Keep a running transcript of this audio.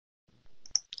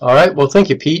All right. Well,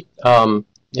 thank you, Pete.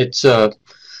 It's a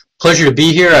pleasure to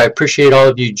be here. I appreciate all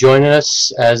of you joining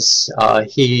us. As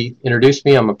he introduced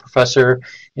me, I'm a professor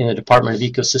in the Department of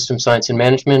Ecosystem Science and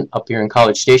Management up here in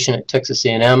College Station at Texas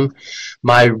A&M.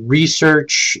 My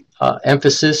research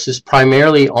emphasis is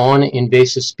primarily on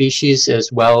invasive species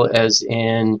as well as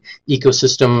in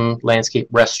ecosystem landscape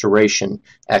restoration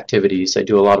activities. I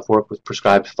do a lot of work with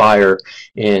prescribed fire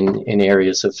in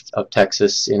areas of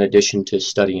Texas in addition to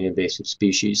studying invasive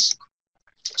species.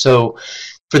 So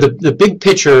for the big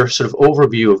picture sort of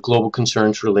overview of global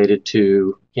concerns related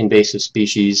to invasive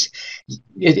species,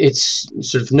 it's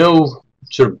sort of no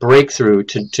sort of breakthrough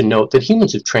to note that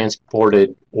humans have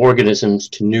transported organisms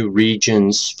to new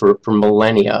regions for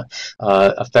millennia,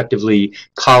 effectively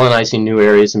colonizing new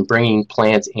areas and bringing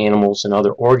plants, animals, and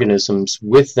other organisms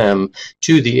with them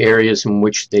to the areas in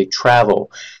which they travel.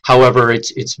 However,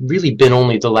 it's really been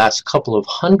only the last couple of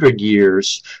hundred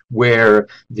years where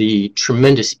the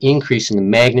tremendous increase in the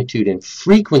magnitude and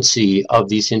frequency of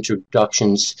these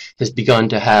introductions has begun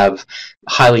to have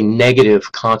highly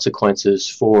negative consequences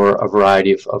for a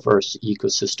variety of Earth's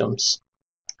ecosystems.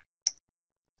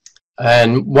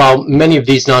 And while many of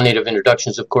these non-native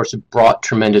introductions, of course, have brought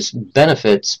tremendous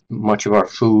benefits, much of our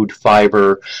food,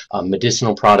 fiber,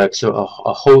 medicinal products, a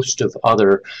host of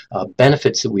other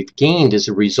benefits that we've gained as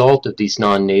a result of these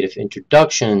non-native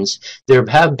introductions, there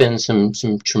have been some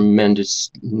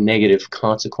tremendous negative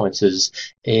consequences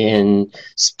in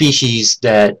species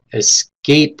that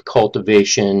escape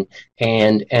cultivation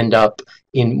and end up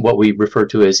in what we refer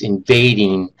to as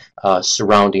invading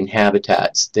surrounding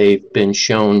habitats. They've been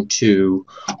shown to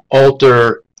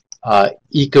alter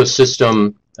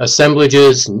ecosystem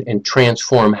assemblages and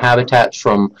transform habitats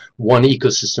from one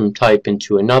ecosystem type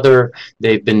into another.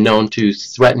 They've been known to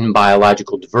threaten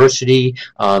biological diversity.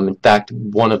 In fact,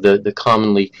 one of the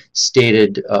commonly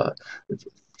stated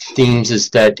themes is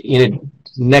that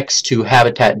next to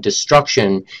habitat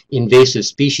destruction, invasive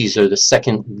species are the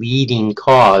second leading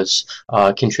cause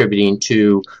contributing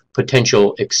to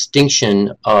potential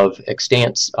extinction of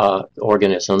extant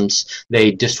organisms.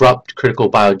 They disrupt critical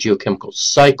biogeochemical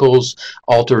cycles,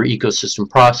 alter ecosystem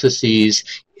processes,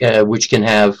 which can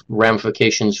have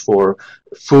ramifications for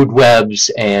food webs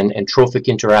and trophic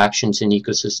interactions in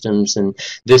ecosystems, and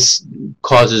this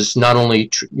causes not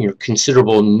only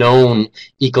considerable known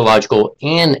ecological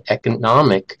and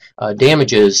economic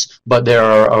damages, but there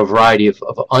are a variety of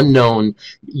unknown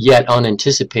yet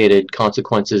unanticipated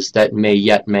consequences that may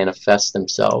yet manifest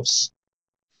themselves.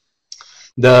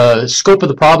 The scope of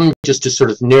the problem, just to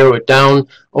sort of narrow it down,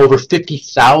 over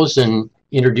 50,000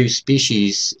 introduced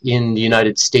species in the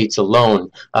United States alone.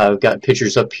 I've got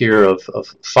pictures up here of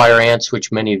fire ants,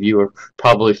 which many of you are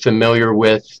probably familiar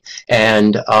with,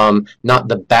 and not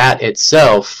the bat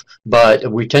itself,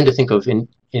 but we tend to think of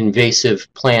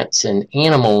invasive plants and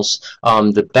animals.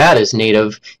 The bat is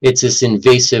native. It's this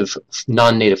invasive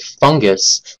non-native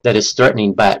fungus that is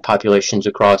threatening bat populations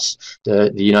across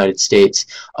the United States.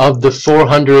 Of the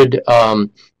 400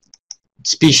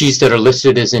 species that are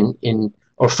listed as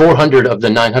or 400 of the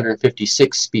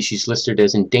 956 species listed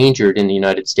as endangered in the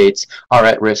United States are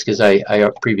at risk, as I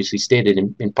previously stated,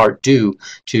 in part due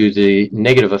to the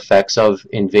negative effects of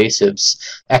invasives.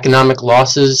 Economic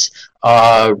losses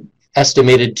are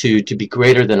estimated to be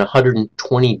greater than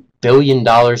 $120 billion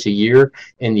a year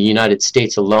in the United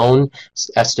States alone.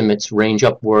 Estimates range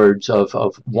upwards of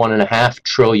 $1.5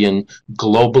 trillion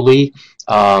globally,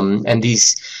 and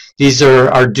these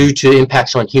are due to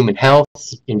impacts on human health,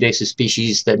 invasive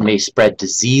species that may spread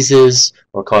diseases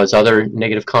or cause other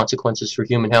negative consequences for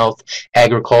human health,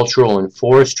 agricultural and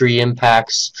forestry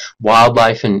impacts,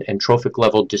 wildlife and trophic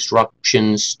level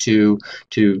disruptions to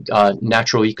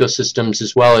natural ecosystems,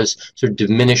 as well as sort of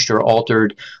diminished or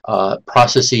altered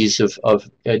processes of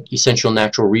essential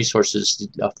natural resources,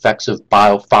 the effects of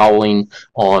biofouling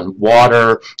on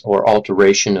water or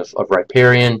alteration of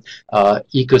riparian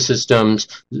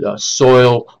ecosystems,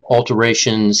 soil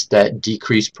alterations that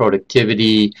decrease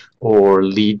productivity or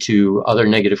lead to other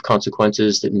negative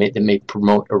consequences that may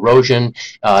promote erosion,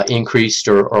 increased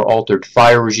or altered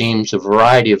fire regimes, a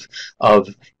variety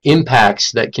of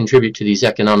impacts that contribute to these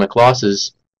economic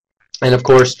losses. And of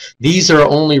course, these are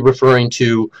only referring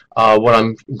to what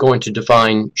I'm going to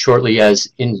define shortly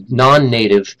as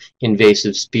non-native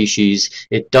invasive species.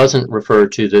 It doesn't refer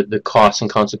to the costs and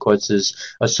consequences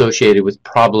associated with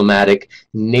problematic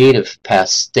native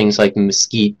pests, things like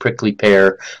mesquite, prickly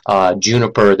pear,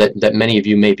 juniper, that many of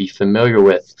you may be familiar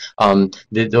with.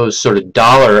 Those sort of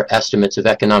dollar estimates of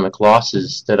economic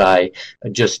losses that I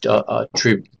just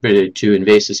attributed to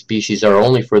invasive species are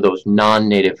only for those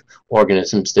non-native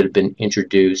organisms that have been been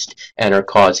introduced and are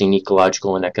causing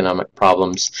ecological and economic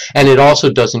problems. And it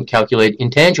also doesn't calculate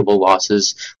intangible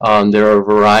losses. There are a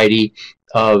variety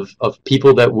of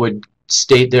people that would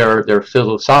state their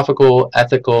philosophical,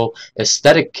 ethical,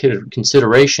 aesthetic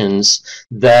considerations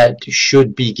that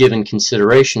should be given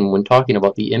consideration when talking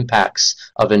about the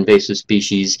impacts of invasive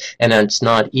species, and it's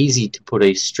not easy to put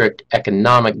a strict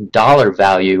economic dollar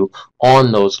value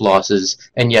on those losses,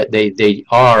 and yet they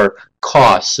are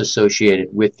costs associated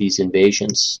with these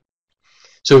invasions.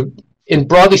 So in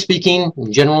broadly speaking,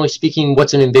 generally speaking,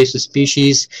 what's an invasive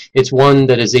species? It's one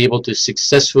that is able to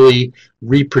successfully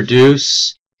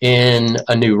reproduce in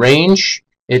a new range.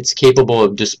 It's capable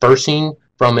of dispersing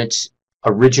from its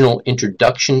original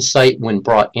introduction site when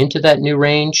brought into that new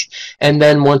range, and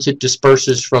then once it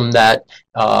disperses from that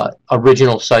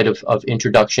original site of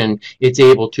introduction, it's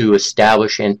able to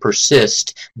establish and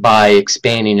persist by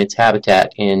expanding its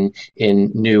habitat in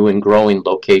new and growing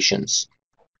locations.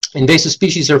 Invasive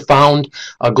species are found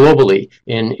globally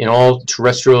in all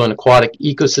terrestrial and aquatic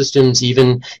ecosystems,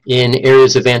 even in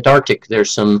areas of Antarctic.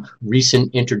 There's some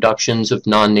recent introductions of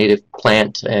non-native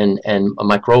plant and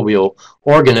microbial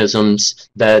organisms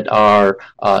that are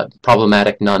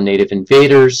problematic non-native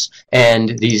invaders.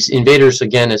 And these invaders,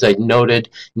 again, as I noted,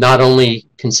 not only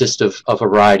consist of a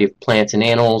variety of plants and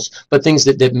animals, but things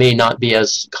that may not be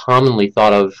as commonly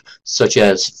thought of, such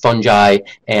as fungi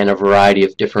and a variety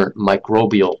of different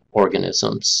microbial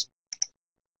organisms.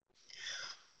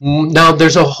 Now,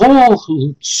 there's a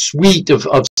whole suite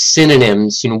of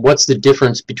synonyms. What's the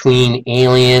difference between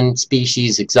alien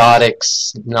species,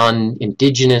 exotics,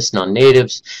 non-indigenous,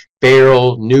 non-natives,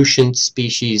 feral, nuisance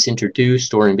species,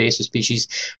 introduced, or invasive species?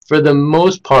 For the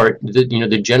most part,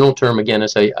 the general term, again,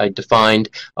 as I defined,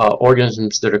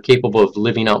 organisms that are capable of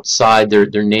living outside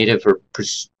their native or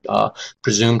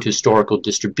presumed historical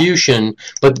distribution,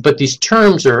 but these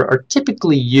terms are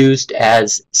typically used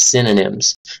as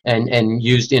synonyms and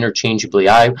used interchangeably.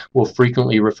 I will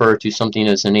frequently refer to something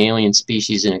as an alien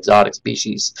species, an exotic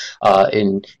species,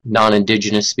 in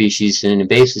non-indigenous species, and an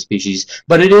invasive species,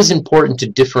 but it is important to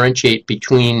differentiate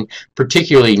between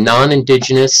particularly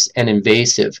non-indigenous and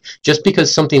invasive. Just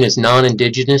because something is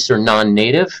non-indigenous or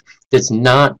non-native does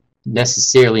not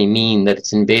necessarily mean that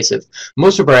it's invasive.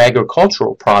 Most of our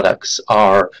agricultural products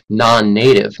are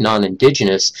non-native,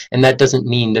 non-indigenous, and that doesn't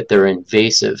mean that they're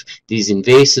invasive. These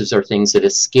invasives are things that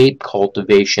escape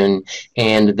cultivation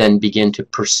and then begin to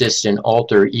persist and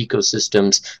alter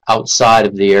ecosystems outside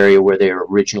of the area where they were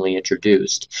originally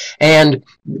introduced. And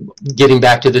getting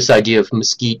back to this idea of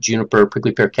mesquite, juniper,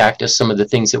 prickly pear cactus, some of the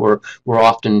things that we're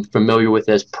often familiar with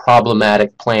as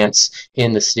problematic plants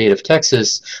in the state of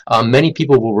Texas, many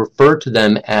people will refer to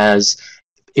them as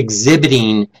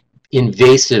exhibiting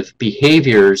invasive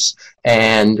behaviors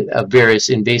and various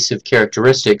invasive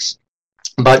characteristics.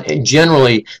 But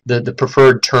generally, the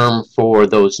preferred term for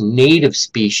those native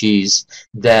species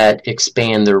that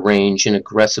expand their range and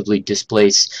aggressively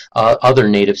displace other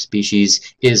native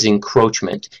species is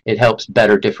encroachment. It helps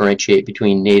better differentiate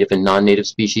between native and non-native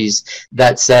species.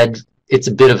 That said, it's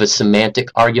a bit of a semantic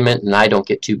argument, and I don't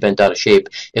get too bent out of shape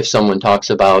if someone talks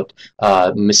about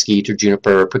mesquite or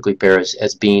juniper or prickly pear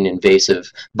as being invasive.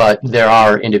 But there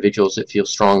are individuals that feel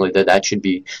strongly that that should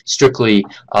be strictly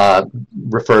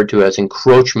referred to as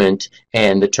encroachment,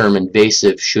 and the term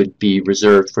invasive should be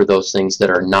reserved for those things that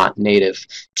are not native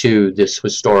to this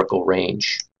historical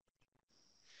range.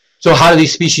 So how do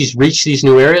these species reach these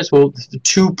new areas? Well, the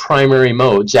two primary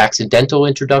modes: accidental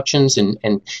introductions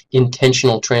and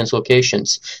intentional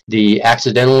translocations. The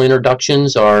accidental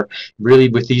introductions are really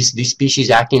with these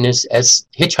species acting as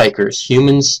hitchhikers.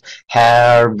 Humans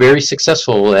are very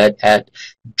successful at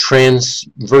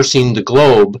transversing the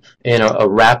globe in a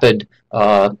rapid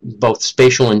both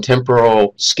spatial and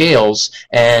temporal scales,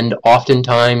 and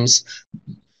oftentimes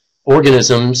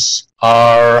organisms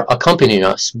are accompanying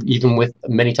us, even with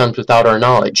many times without our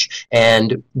knowledge.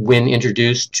 And when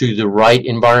introduced to the right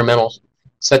environmental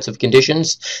sets of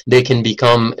conditions, they can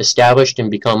become established and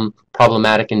become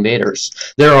problematic invaders.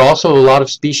 There are also a lot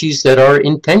of species that are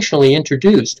intentionally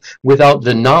introduced without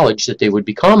the knowledge that they would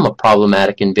become a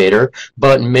problematic invader,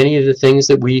 but many of the things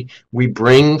that we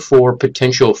bring for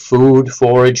potential food,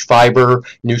 forage, fiber,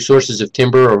 new sources of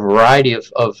timber, a variety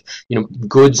of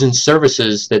goods and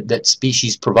services that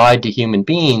species provide to human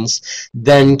beings,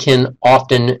 then can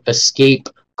often escape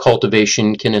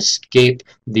cultivation, can escape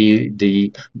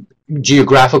the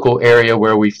geographical area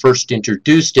where we first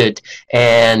introduced it,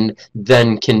 and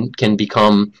then can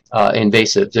become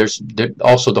invasive. There's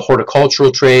also the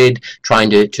horticultural trade, trying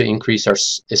to increase our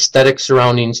aesthetic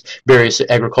surroundings. Various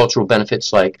agricultural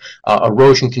benefits like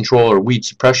erosion control or weed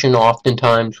suppression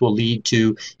oftentimes will lead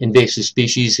to invasive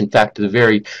species. In fact, the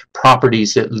very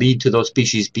properties that lead to those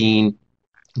species being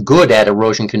good at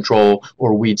erosion control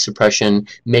or weed suppression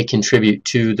may contribute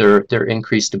to their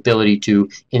increased ability to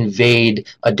invade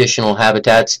additional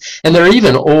habitats. And there are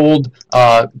even old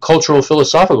cultural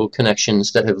philosophical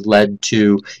connections that have led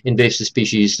to invasive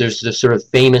species. There's this sort of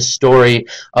famous story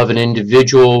of an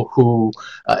individual who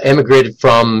emigrated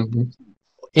from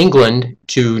England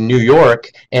to New York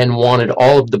and wanted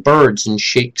all of the birds in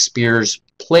Shakespeare's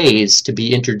plays to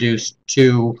be introduced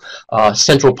to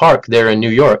Central Park there in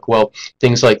New York. Well,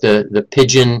 things like the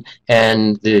pigeon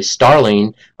and the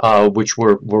starling, which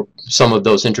were some of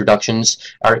those introductions,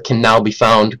 can now be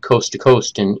found coast to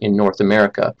coast in North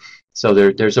America. So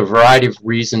there's a variety of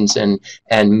reasons and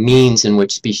means in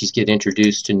which species get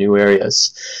introduced to new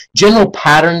areas. General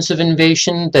patterns of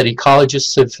invasion that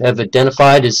ecologists have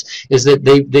identified is that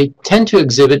they tend to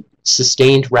exhibit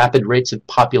sustained rapid rates of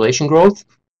population growth.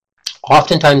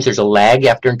 Oftentimes there's a lag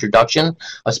after introduction.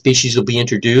 A species will be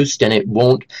introduced and it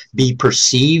won't be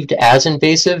perceived as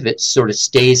invasive. It sort of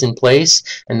stays in place,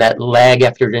 and that lag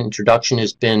after introduction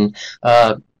has been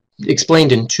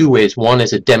explained in two ways. One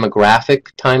is a demographic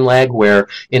time lag, where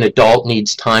an adult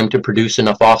needs time to produce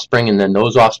enough offspring, and then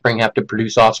those offspring have to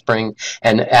produce offspring,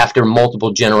 and after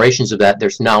multiple generations of that,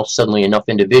 there's now suddenly enough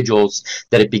individuals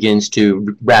that it begins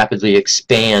to rapidly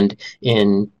expand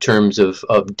in terms of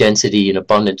density and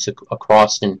abundance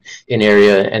across an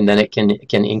area, and then it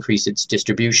can increase its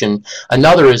distribution.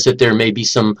 Another is that there may be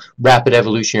some rapid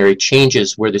evolutionary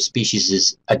changes where the species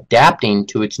is adapting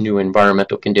to its new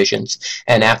environmental conditions,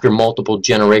 and after multiple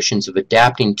generations of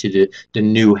adapting to the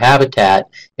new habitat,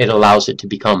 it allows it to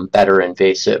become better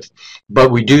invasive. But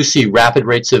we do see rapid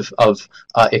rates of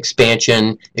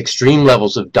expansion, extreme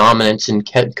levels of dominance, and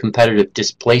competitive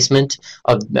displacement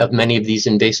of many of these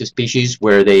invasive species,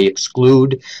 where they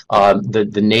exclude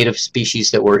the native species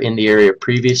that were in the area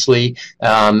previously,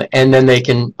 and then they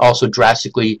can also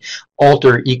drastically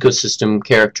alter ecosystem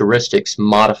characteristics,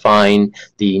 modifying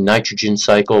the nitrogen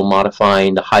cycle,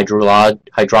 modifying the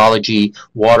hydrology,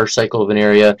 water cycle of an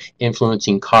area,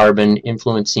 influencing carbon,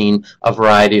 influencing a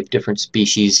variety of different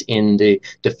species in the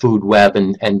food web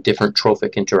and different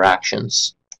trophic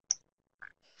interactions.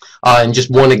 And just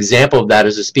one example of that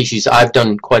is a species I've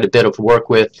done quite a bit of work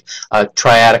with,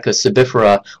 Triadica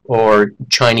sabifera, or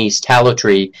Chinese tallow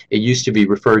tree. It used to be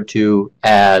referred to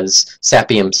as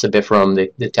Sapium sabiferum.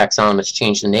 The taxonomists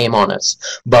changed the name on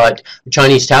us. But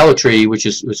Chinese tallow tree, which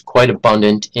was quite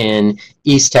abundant in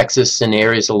East Texas and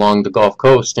areas along the Gulf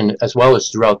Coast, and as well as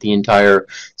throughout the entire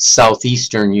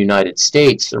southeastern United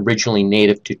States, originally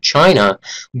native to China,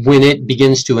 when it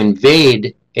begins to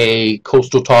invade a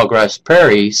coastal tallgrass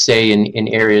prairie, say in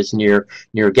areas near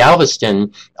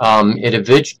Galveston,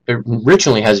 it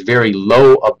originally has very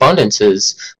low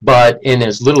abundances, but in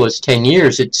as little as 10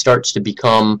 years it starts to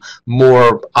become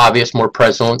more obvious, more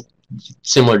present,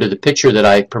 similar to the picture that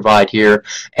I provide here,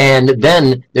 and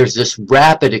then there's this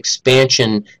rapid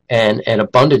expansion and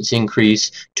abundance increase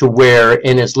to where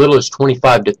in as little as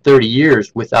 25 to 30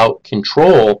 years, without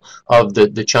control of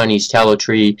the Chinese tallow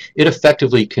tree, it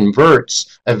effectively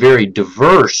converts a very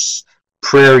diverse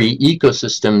prairie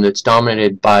ecosystem that's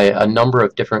dominated by a number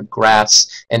of different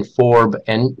grass and forb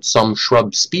and some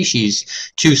shrub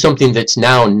species to something that's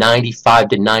now 95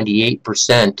 to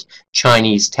 98%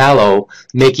 Chinese tallow,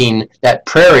 making that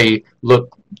prairie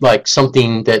look like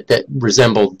something that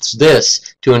resembles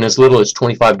this, to in as little as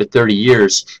 25 to 30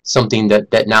 years, something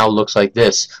that now looks like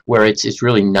this, where it's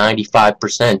really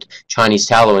 95% Chinese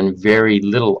tallow and very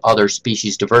little other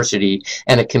species diversity,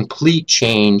 and a complete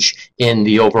change in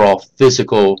the overall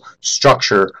physical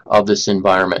structure of this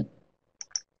environment.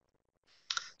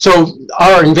 So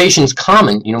are invasions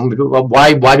common? You know,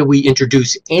 why do we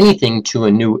introduce anything to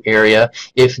a new area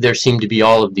if there seem to be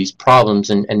all of these problems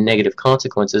and negative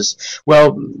consequences?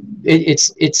 Well,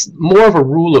 it's more of a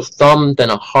rule of thumb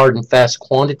than a hard and fast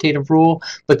quantitative rule,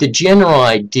 but the general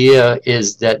idea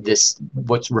is that this,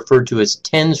 what's referred to as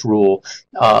TENS rule,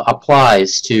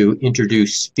 applies to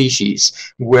introduced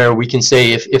species, where we can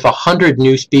say if 100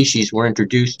 new species were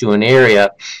introduced to an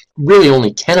area, really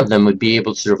only 10 of them would be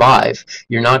able to survive.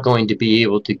 You're not going to be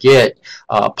able to get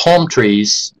palm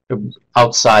trees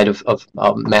outside of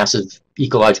massive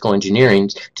ecological engineering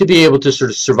to be able to sort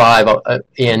of survive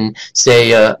in,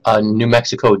 say, a New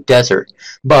Mexico desert.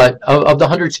 But of the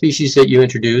 100 species that you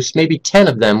introduce, maybe 10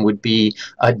 of them would be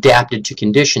adapted to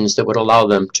conditions that would allow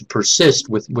them to persist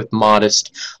with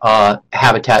modest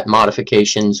habitat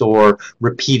modifications or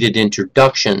repeated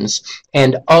introductions.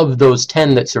 And of those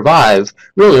 10 that survive,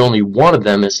 really only one of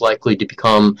them is likely to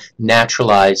become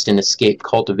naturalized and escape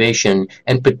cultivation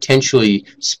and potentially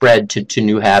spread to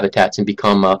new habitats and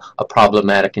become a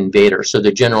problematic invader. So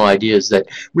the general idea is that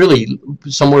really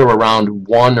somewhere around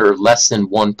 1 or less than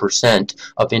 1%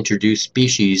 of introduced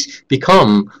species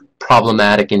become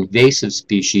problematic invasive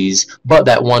species, but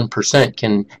that 1%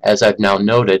 can, as I've now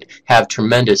noted, have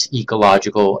tremendous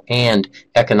ecological and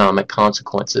economic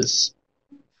consequences.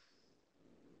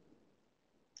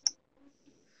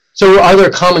 So are there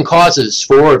common causes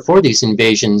for these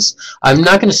invasions? I'm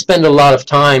not going to spend a lot of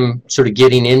time sort of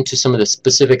getting into some of the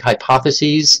specific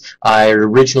hypotheses. I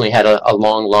originally had a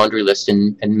long laundry list,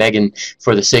 and Megan,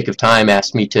 for the sake of time,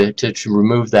 asked me to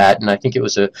remove that, and I think it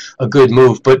was a good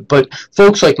move. But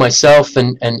folks like myself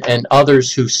and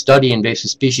others who study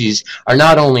invasive species are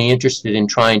not only interested in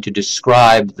trying to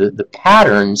describe the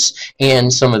patterns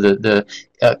and some of the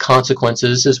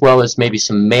consequences, as well as maybe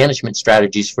some management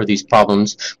strategies for these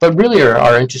problems, but really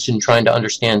are interested in trying to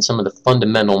understand some of the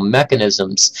fundamental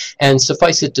mechanisms. And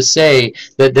suffice it to say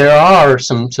that there are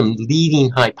some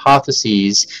leading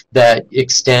hypotheses that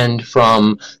extend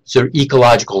from sort of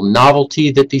ecological novelty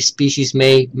that these species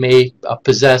may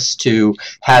possess to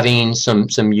having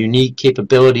some unique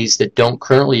capabilities that don't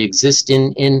currently exist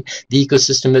in the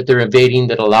ecosystem that they're invading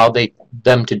that allow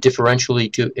them to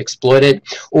differentially to exploit it,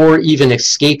 or even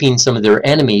escaping some of their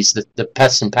enemies, the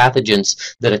pests and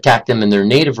pathogens that attack them in their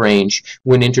native range.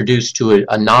 When introduced to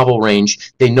a novel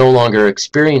range, they no longer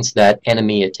experience that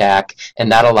enemy attack,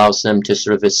 and that allows them to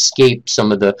sort of escape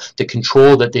some of the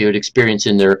control that they would experience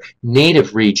in their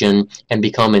native region and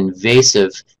become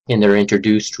invasive in their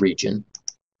introduced region.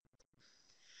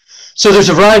 So there's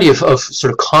a variety of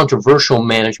sort of controversial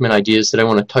management ideas that I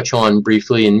want to touch on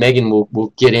briefly, and Megan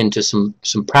will get into some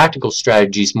practical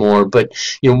strategies more. But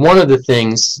one of the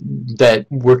things that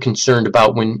we're concerned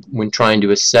about when trying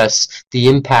to assess the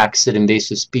impacts that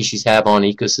invasive species have on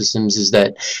ecosystems is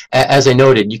that, as I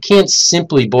noted, you can't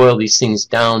simply boil these things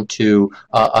down to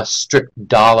a strict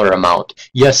dollar amount.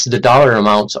 Yes, the dollar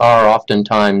amounts are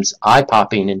oftentimes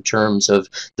eye-popping in terms of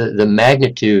the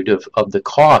magnitude of the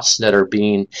costs that are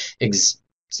being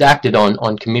exacted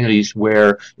on communities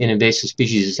where an invasive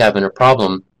species is having a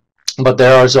problem. But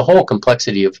there is a whole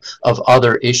complexity of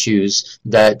other issues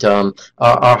that are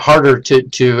harder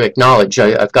to acknowledge.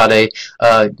 I've got a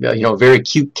very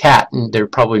cute cat, and there are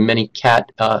probably many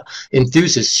cat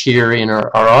enthusiasts here in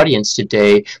our audience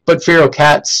today. But feral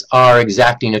cats are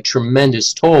exacting a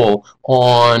tremendous toll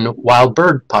on wild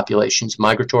bird populations,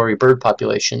 migratory bird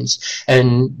populations,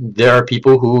 and there are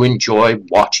people who enjoy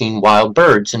watching wild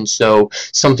birds, and so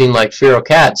something like feral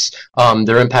cats,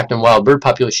 their impact on wild bird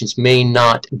populations may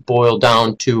not boil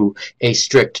down to a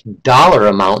strict dollar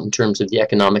amount in terms of the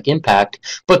economic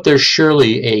impact, but there's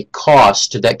surely a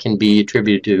cost that can be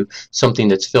attributed to something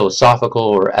that's philosophical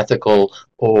or ethical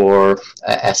or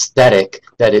aesthetic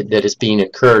that is being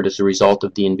incurred as a result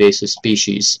of the invasive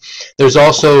species. There's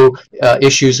also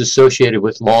issues associated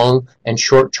with long and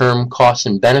short-term costs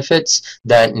and benefits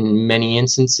that in many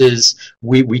instances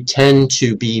we tend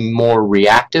to be more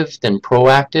reactive than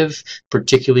proactive,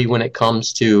 particularly when it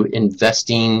comes to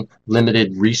investing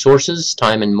limited resources,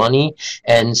 time and money.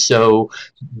 And so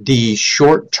the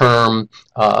short-term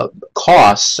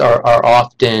costs are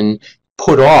often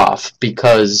put off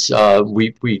because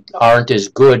we aren't as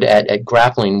good at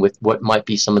grappling with what might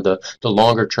be some of the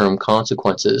longer term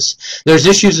consequences. There's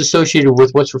issues associated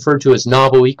with what's referred to as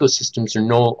novel ecosystems or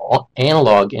no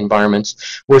analog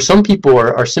environments, where some people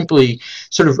are simply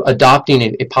sort of adopting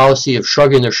a policy of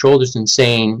shrugging their shoulders and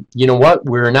saying, you know what,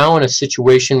 we're now in a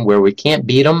situation where we can't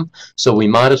beat them, so we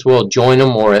might as well join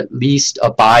them or at least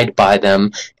abide by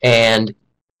them and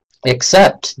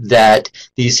accept that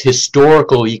these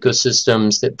historical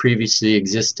ecosystems that previously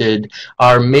existed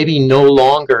are maybe no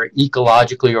longer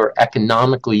ecologically or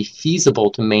economically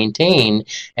feasible to maintain,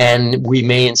 and we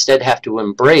may instead have to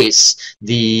embrace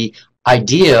the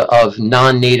idea of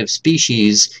non-native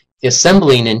species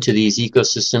assembling into these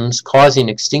ecosystems, causing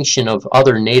extinction of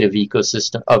other native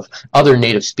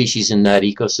species in that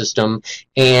ecosystem,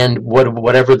 and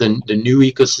whatever the new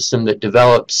ecosystem that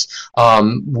develops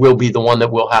will be the one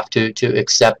that we'll have to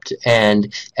accept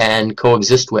and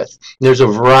coexist with. There's a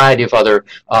variety of other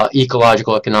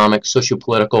ecological, economic,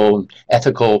 sociopolitical,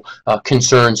 ethical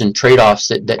concerns and trade-offs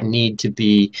that need to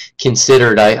be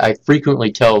considered. I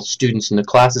frequently tell students in the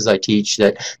classes I teach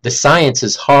that the science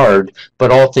is hard,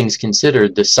 but all things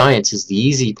considered, the science is the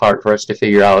easy part for us to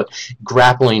figure out,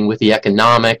 grappling with the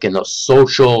economic and the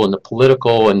social and the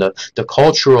political and the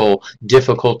cultural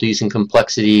difficulties and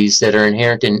complexities that are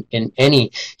inherent in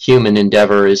any human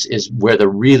endeavor is where the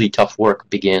really tough work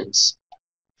begins.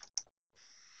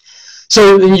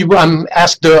 So I'm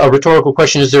asked a rhetorical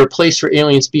question: is there a place for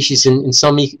alien species in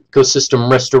some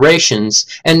ecosystem restorations?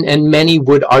 And many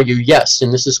would argue yes,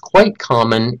 and this is quite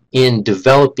common in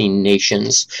developing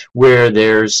nations where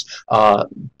there's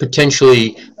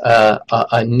potentially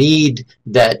a need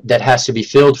that has to be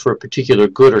filled for a particular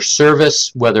good or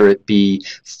service, whether it be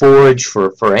forage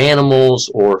for animals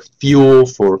or fuel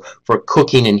for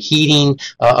cooking and heating,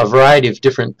 a variety of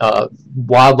different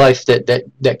wildlife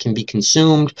that can be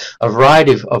consumed, a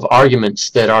variety of arguments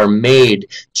that are made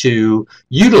to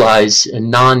utilize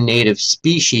non-native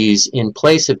species in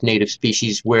place of native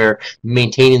species where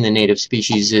maintaining the native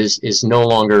species is no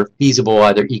longer feasible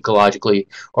either ecologically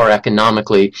or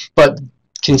economically. But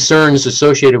concerns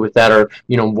associated with that are,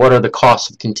 what are the costs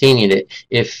of containing it?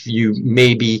 If you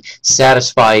maybe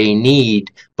satisfy a need,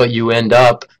 but you end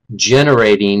up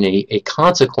generating a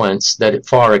consequence that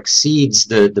far exceeds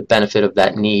the benefit of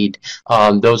that need,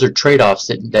 those are trade-offs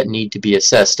that need to be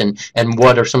assessed. And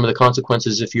what are some of the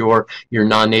consequences if your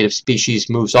non-native species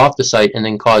moves off the site and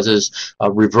then causes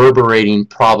reverberating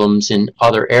problems in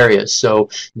other areas? So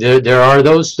there are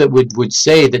those that would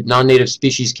say that non-native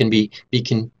species can be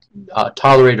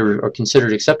tolerated or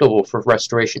considered acceptable for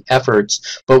restoration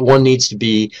efforts, but one needs to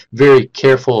be very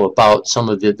careful about some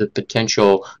of the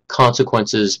potential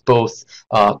consequences, both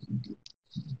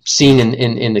seen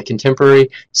in the contemporary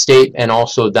state and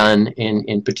also then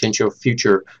in potential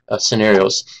future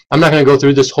scenarios. I'm not going to go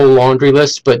through this whole laundry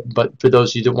list, but for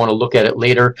those of you that want to look at it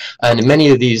later, and many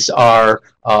of these are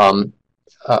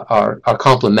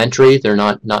complementary. They're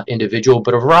not individual,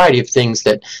 but a variety of things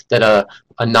that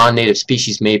a non-native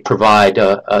species may provide.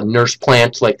 A nurse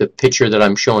plant like the picture that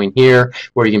I'm showing here,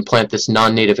 where you can plant this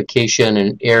non-native acacia in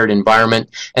an arid environment,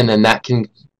 and then that can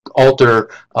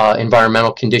alter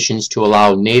environmental conditions to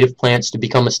allow native plants to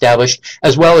become established,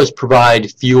 as well as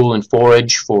provide fuel and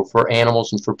forage for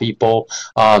animals and for people,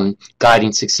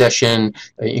 guiding succession,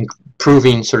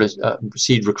 improving sort of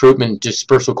seed recruitment,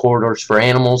 dispersal corridors for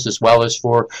animals, as well as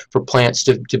for plants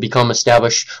to become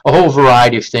established. A whole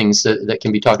variety of things that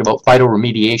can be talked about.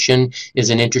 Phytoremediation is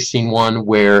an interesting one,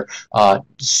 where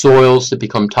soils that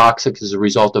become toxic as a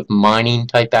result of mining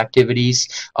type activities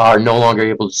are no longer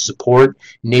able to support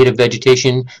native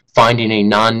vegetation. Finding a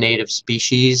non-native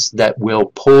species that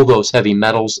will pull those heavy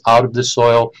metals out of the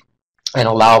soil and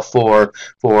allow for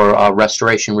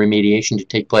restoration remediation to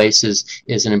take place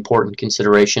is an important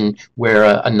consideration, where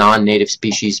a non-native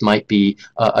species might be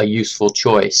a useful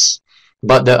choice.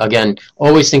 But again,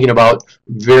 always thinking about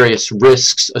various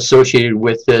risks associated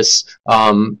with this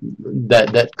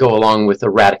that go along with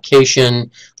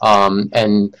eradication,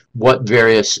 and what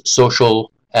various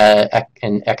social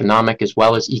and economic as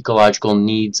well as ecological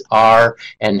needs are,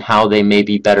 and how they may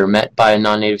be better met by a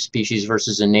non-native species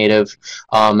versus a native,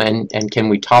 and can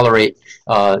we tolerate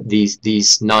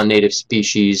these non-native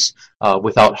species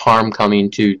without harm coming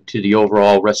to the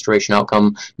overall restoration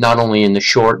outcome, not only in the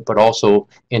short but also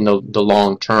in the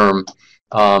long term.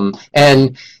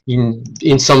 And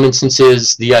in some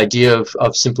instances, the idea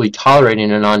of simply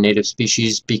tolerating a non-native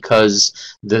species,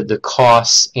 because the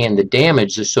costs and the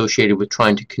damage associated with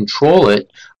trying to control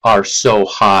it are so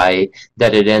high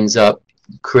that it ends up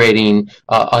creating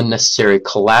unnecessary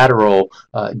collateral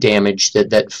damage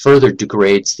that further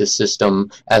degrades the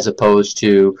system, as opposed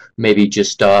to maybe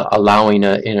just allowing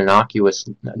an innocuous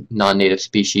non-native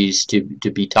species to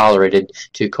be tolerated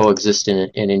to coexist in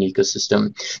an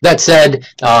ecosystem. That said,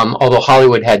 although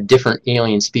Hollywood had different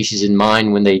alien species in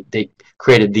mind when they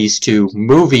created these two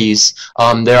movies,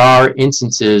 there are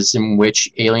instances in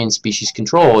which alien species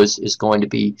control is going to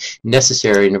be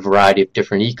necessary in a variety of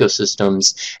different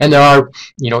ecosystems. And there are,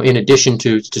 in addition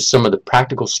to some of the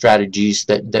practical strategies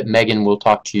that Megan will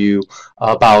talk to you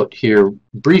about here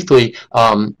briefly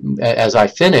as I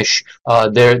finish,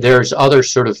 there's other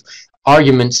sort of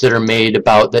arguments that are made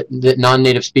about that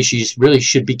non-native species really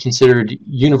should be considered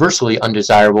universally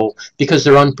undesirable because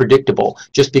they're unpredictable.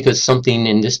 Just because something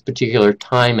in this particular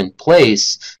time and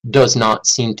place does not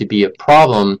seem to be a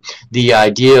problem, the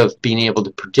idea of being able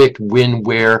to predict when,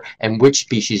 where, and which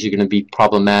species are going to be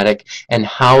problematic and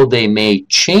how they may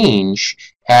change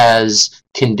as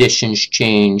conditions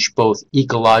change, both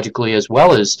ecologically as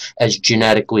well as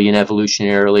genetically and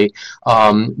evolutionarily,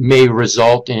 may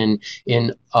result in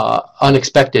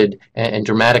unexpected and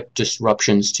dramatic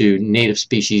disruptions to native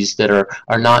species that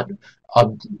are not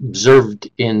observed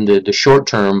in the short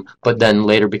term, but then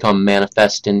later become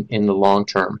manifest in the long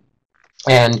term.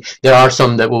 And there are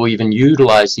some that will even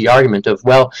utilize the argument of,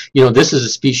 well, this is a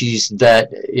species that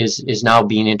is now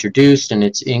being introduced and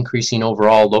it's increasing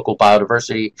overall local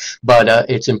biodiversity, but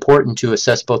it's important to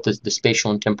assess both the spatial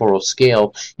and temporal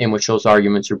scale in which those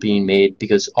arguments are being made,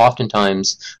 because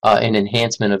oftentimes an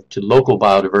enhancement to local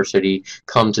biodiversity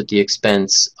comes at the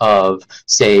expense of,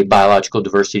 say, biological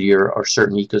diversity or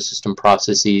certain ecosystem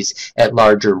processes at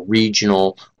larger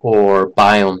regional or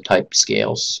biome type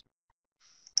scales.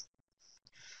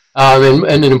 And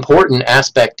an important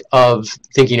aspect of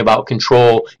thinking about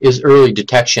control is early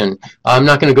detection. I'm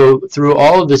not going to go through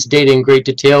all of this data in great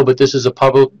detail, but this is a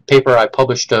paper I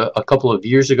published a couple of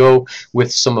years ago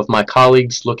with some of my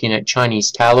colleagues looking at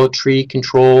Chinese tallow tree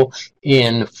control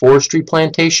in forestry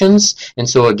plantations. And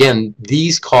so again,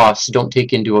 these costs don't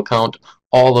take into account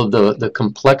all of the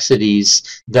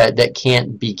complexities that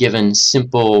can't be given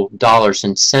simple dollars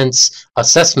and cents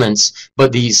assessments,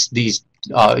 but these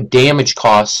damage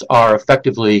costs are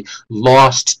effectively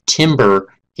lost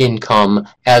timber income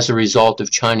as a result of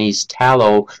Chinese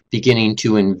tallow beginning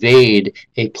to invade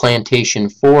a plantation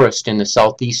forest in the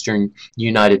southeastern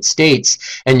United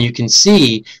States. And you can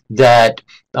see that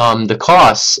the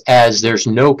costs, as there's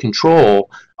no control,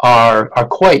 are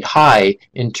quite high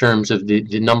in terms of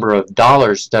the number of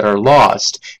dollars that are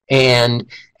lost. And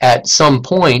at some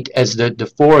point, as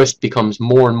the forest becomes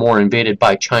more and more invaded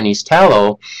by Chinese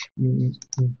tallow,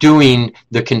 doing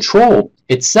the control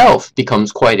itself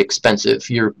becomes quite expensive.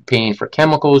 You're paying for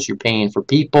chemicals, you're paying for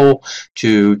people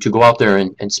to go out there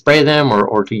and spray them,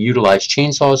 or to utilize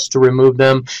chainsaws to remove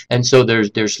them. And so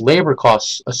there's labor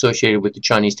costs associated with the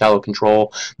Chinese tallow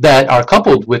control that are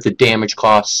coupled with the damage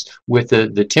costs with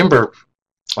the timber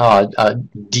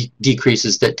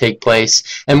decreases that take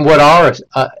place. And what our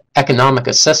economic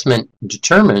assessment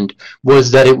determined was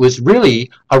that it was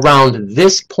really around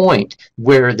this point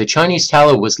where the Chinese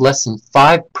tallow was less than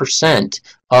 5%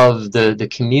 of the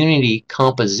community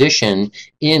composition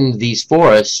in these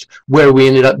forests where we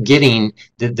ended up getting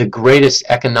the greatest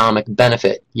economic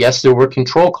benefit. Yes, there were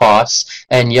control costs,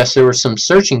 and yes, there were some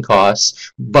searching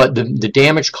costs, but the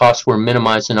damage costs were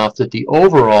minimized enough that the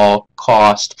overall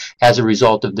cost as a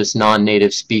result of this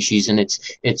non-native species and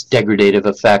its degradative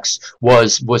effects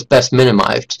was best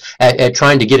minimized. At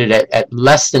trying to get it at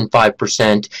less than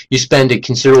 5%, you spend a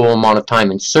considerable amount of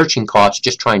time in searching costs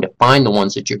just trying to find the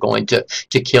ones that you're going to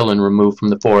kill and remove from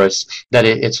the forest, that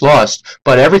it's lost.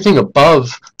 But everything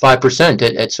above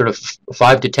 5%, at sort of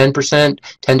 5 to 10%,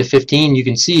 10 to 15, you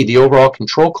can see the overall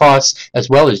control costs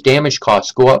as well as damage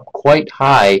costs go up quite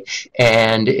high,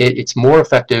 and it's more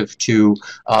effective to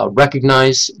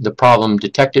recognize the problem,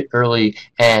 detect it early,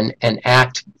 and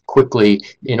act quickly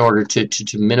in order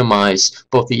to minimize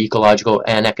both the ecological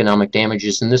and economic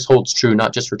damages. And this holds true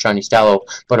not just for Chinese tallow,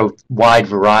 but a wide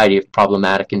variety of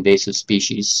problematic invasive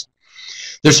species.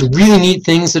 There's some really neat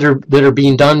things that are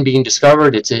being done, being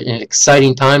discovered. It's an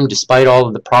exciting time despite all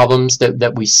of the problems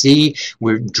that we see,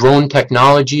 where drone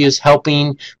technology is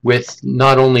helping with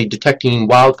not only detecting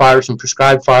wildfires and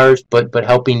prescribed fires, but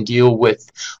helping deal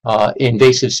with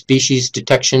invasive species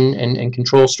detection and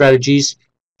control strategies.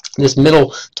 This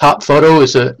middle top photo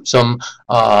is some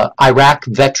Iraq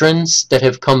veterans that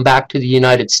have come back to the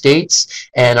United States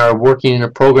and are working in a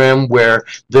program where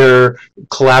they're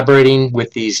collaborating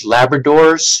with these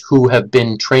Labradors who have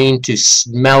been trained to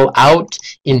smell out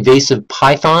invasive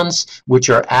pythons, which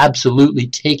are absolutely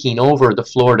taking over the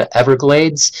Florida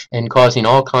Everglades and causing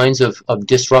all kinds of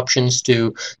disruptions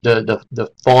to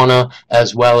the fauna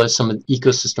as well as some of the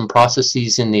ecosystem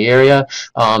processes in the area.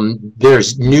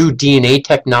 There's new DNA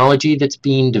technology technology that's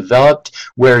being developed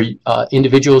where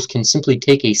individuals can simply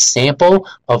take a sample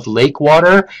of lake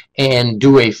water and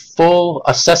do a full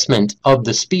assessment of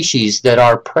the species that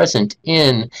are present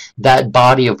in that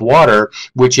body of water,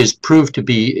 which is proved to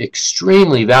be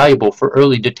extremely valuable for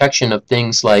early detection of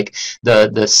things like the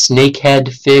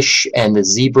snakehead fish and the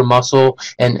zebra mussel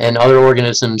and other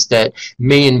organisms that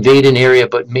may invade an area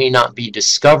but may not be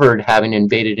discovered having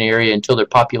invaded an area until their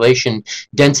population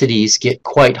densities get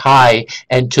quite high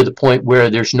and to the point where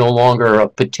there's no longer a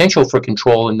potential for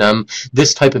control in them.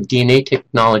 This type of DNA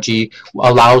technology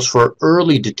allows for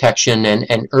early detection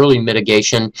and early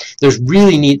mitigation. There's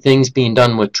really neat things being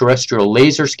done with terrestrial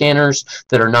laser scanners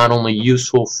that are not only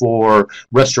useful for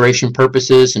restoration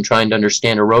purposes and trying to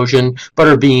understand erosion, but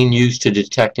are being used to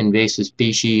detect invasive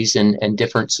species and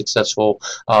different successful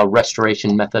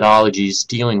restoration methodologies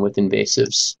dealing with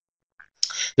invasives.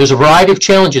 There's a variety of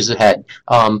challenges ahead.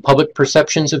 Public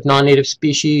perceptions of non-native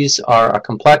species are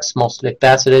complex,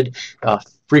 multifaceted,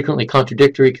 frequently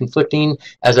contradictory, conflicting.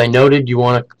 As I noted, you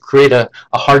want to create a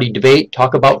hearty debate.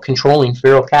 Talk about controlling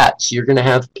feral cats. You're going to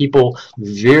have people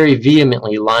very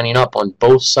vehemently lining up on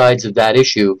both sides of that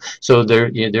issue. So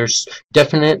there's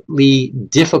definitely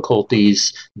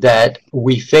difficulties that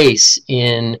we face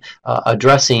in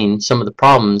addressing some of the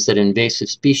problems that invasive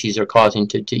species are causing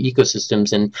to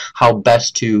ecosystems and how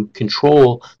best to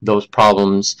control those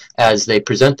problems as they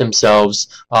present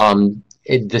themselves.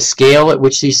 The scale at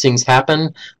which these things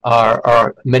happen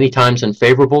are many times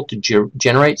unfavorable to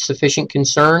generate sufficient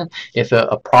concern. If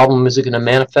a problem isn't going to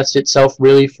manifest itself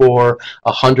really for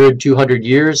 100, 200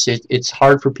 years, it's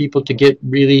hard for people to get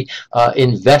really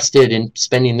invested in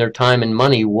spending their time and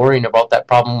money worrying about that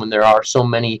problem when there are so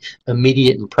many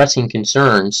immediate and pressing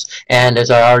concerns. And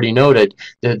as I already noted,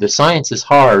 the science is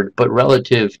hard, but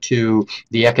relative to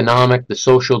the economic, the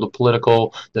social, the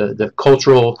political, the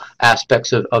cultural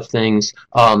aspects of things,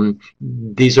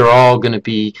 these are all going to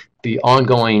be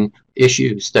ongoing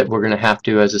issues that we're going to have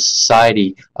to, as a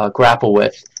society, grapple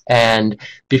with. And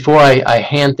before I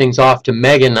hand things off to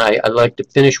Megan, I'd like to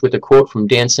finish with a quote from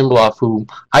Dan Simbeloff, who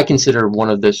I consider one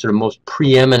of the sort of most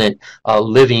preeminent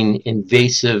living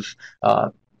invasive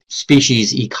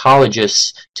species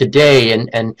ecologists today,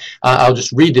 and I'll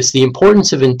just read this. The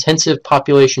importance of intensive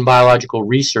population biological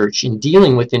research in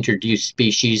dealing with introduced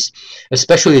species,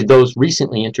 especially those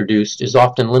recently introduced, is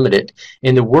often limited.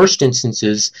 In the worst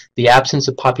instances, the absence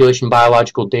of population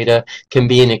biological data can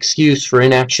be an excuse for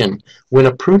inaction, when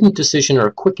a prudent decision or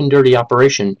a quick and dirty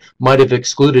operation might have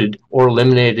excluded or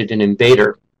eliminated an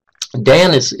invader.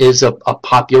 Dan is a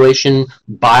population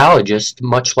biologist,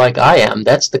 much like I am.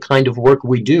 That's the kind of work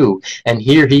we do. And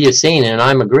here he is saying, and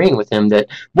I'm agreeing with him, that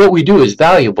what we do is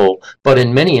valuable, but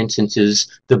in many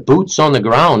instances, the boots on the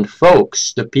ground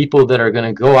folks, the people that are going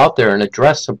to go out there and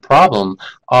address a problem,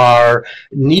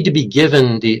 need to be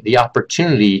given the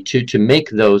opportunity to make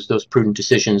those prudent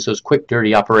decisions, those quick,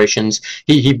 dirty operations.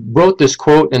 He wrote this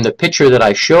quote, and the picture that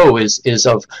I show is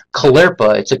of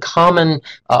Caulerpa. It's a common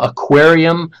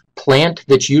aquarium plant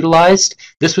that's utilized.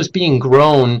 This was being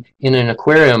grown in an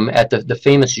aquarium at the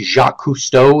famous Jacques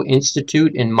Cousteau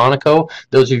Institute in Monaco.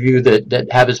 Those of you that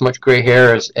have as much gray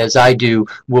hair as I do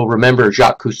will remember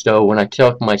Jacques Cousteau. When I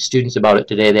tell my students about it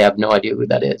today, they have no idea who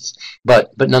that is.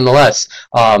 But nonetheless,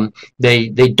 they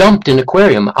dumped an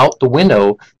aquarium out the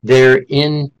window there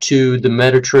into the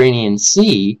Mediterranean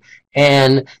Sea,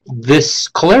 and this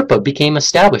Caulerpa became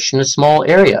established in a small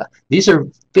area. These are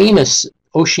famous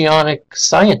oceanic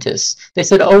scientists. They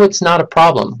said, oh, it's not a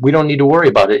problem. We don't need to worry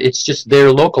about it. It's just there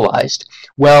localized.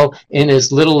 Well, in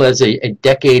as little as a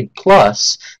decade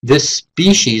plus, this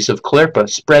species of Caulerpa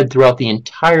spread throughout the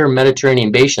entire Mediterranean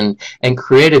basin and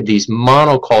created these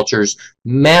monocultures,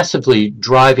 massively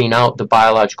driving out the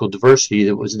biological diversity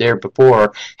that was there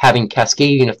before, having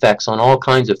cascading effects on all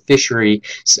kinds of fishery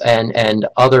and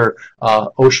other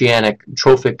oceanic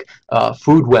trophic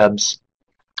food webs.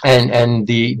 And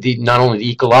the not only the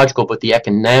ecological but the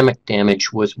economic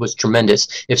damage was tremendous.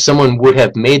 If someone would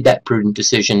have made that prudent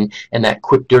decision and that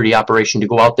quick dirty operation to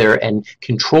go out there and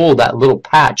control that little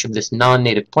patch of this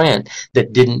non-native plant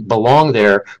that didn't belong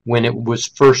there when it was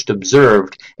first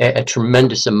observed, a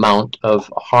tremendous amount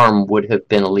of harm would have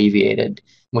been alleviated.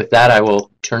 With that, I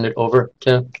will turn it over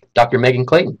to Dr. Megan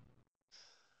Clayton.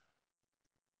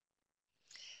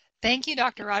 Thank you,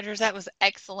 Dr. Rogers. That was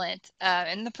excellent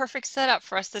and the perfect setup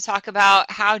for us to talk about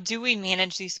how do we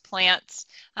manage these plants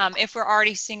if we're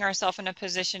already seeing ourselves in a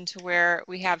position to where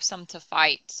we have some to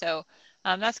fight. So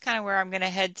That's kind of where I'm going to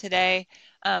head today.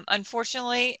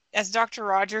 Unfortunately, as Dr.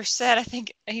 Rogers said, I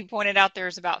think he pointed out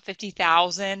there's about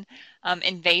 50,000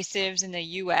 invasives in the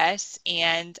U.S.,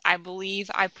 and I believe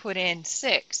I put in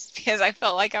 6 because I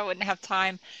felt like I wouldn't have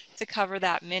time to cover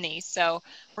that many. So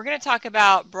we're going to talk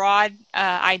about broad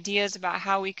ideas about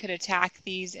how we could attack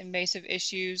these invasive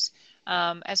issues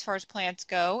as far as plants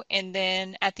go, and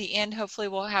then at the end, hopefully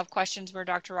we'll have questions where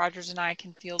Dr. Rogers and I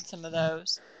can field some of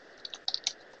those.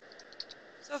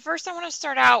 So first I want to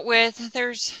start out with,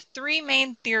 there's 3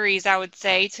 main theories I would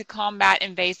say to combat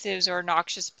invasives or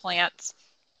noxious plants.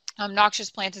 Noxious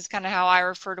plants is kind of how I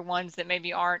refer to ones that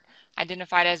maybe aren't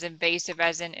identified as invasive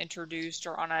as in introduced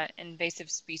or on an invasive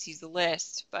species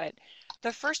list. But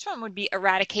the first one would be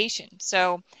eradication.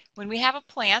 So when we have a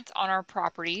plant on our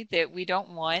property that we don't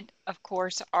want, of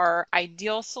course, our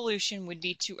ideal solution would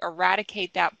be to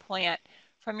eradicate that plant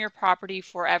from your property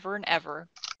forever and ever.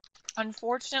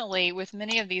 Unfortunately, with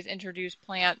many of these introduced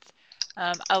plants,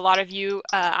 a lot of you,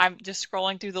 I'm just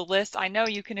scrolling through the list, I know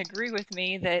you can agree with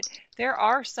me that there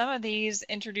are some of these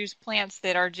introduced plants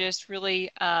that are just really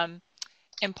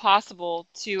impossible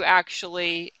to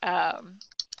actually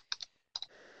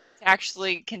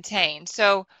contain.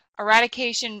 So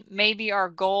eradication may be our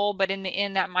goal, but in the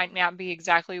end that might not be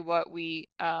exactly what we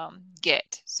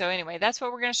get. So anyway, that's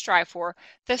what we're going to strive for.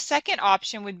 The second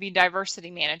option would be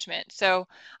diversity management. So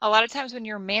a lot of times when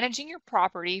you're managing your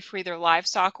property for either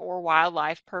livestock or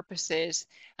wildlife purposes,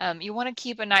 you want to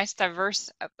keep a nice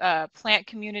diverse plant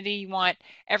community. You want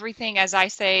everything, as I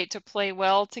say, to play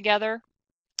well together.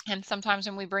 And sometimes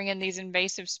when we bring in these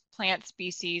invasive plant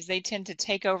species, they tend to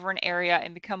take over an area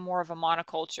and become more of a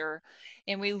monoculture.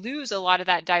 And we lose a lot of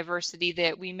that diversity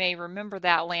that we may remember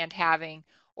that land having,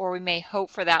 or we may hope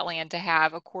for that land to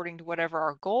have according to whatever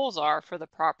our goals are for the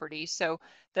property. So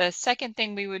the second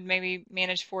thing we would maybe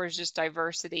manage for is just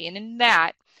diversity. And in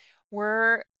that,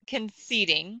 we're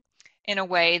conceding in a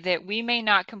way that we may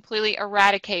not completely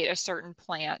eradicate a certain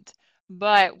plant,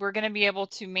 but we're going to be able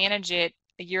to manage it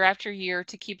year after year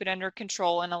to keep it under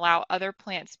control and allow other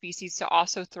plant species to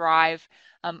also thrive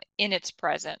in its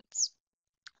presence.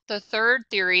 The third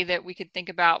theory that we could think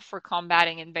about for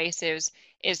combating invasives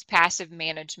is passive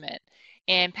management.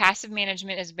 And passive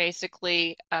management is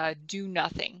basically do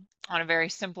nothing on a very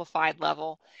simplified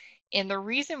level. And the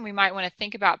reason we might want to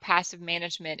think about passive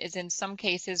management is in some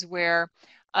cases where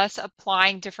us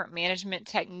applying different management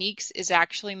techniques is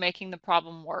actually making the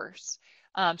problem worse.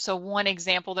 So one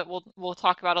example that we'll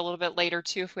talk about a little bit later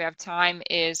too, if we have time,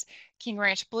 is King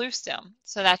Ranch bluestem.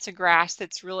 So that's a grass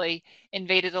that's really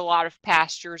invaded a lot of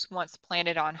pastures once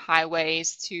planted on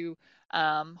highways to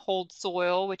hold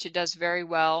soil, which it does very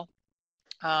well.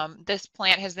 This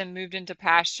plant has then moved into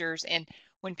pastures, and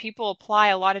when people apply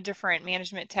a lot of different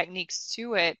management techniques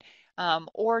to it,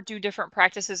 or do different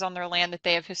practices on their land that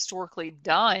they have historically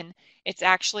done, it's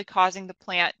actually causing the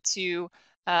plant to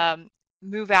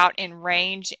move out in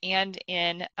range and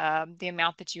in the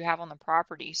amount that you have on the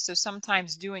property. So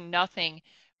sometimes doing nothing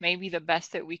may be the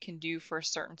best that we can do for a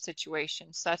certain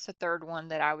situation. So that's the third one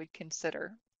that I would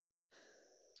consider.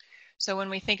 So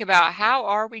when we think about how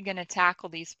are we going to tackle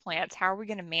these plants, how are we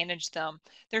going to manage them,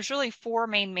 there's really 4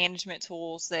 main management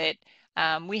tools that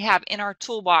we have in our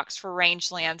toolbox for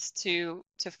rangelands to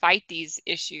fight these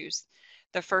issues.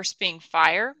 The first being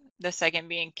fire, the second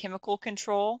being chemical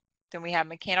control, then we have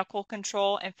mechanical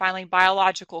control, and finally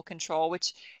biological control,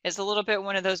 which is a little bit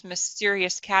one of those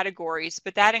mysterious categories,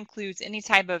 but that includes any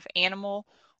type of animal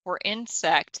or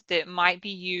insect that might be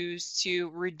used to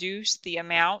reduce the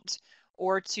amount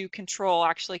or to control,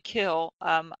 actually kill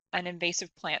an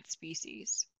invasive plant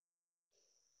species.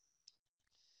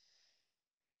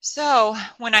 So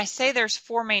when I say there's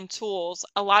 4 main tools,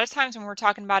 a lot of times when we're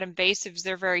talking about invasives,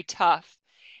 they're very tough.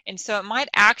 And so it might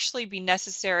actually be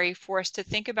necessary for us to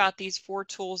think about these 4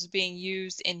 tools being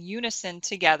used in unison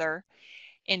together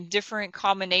in different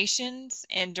combinations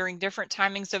and during different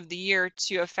timings of the year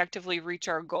to effectively reach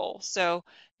our goal. So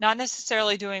not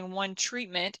necessarily doing one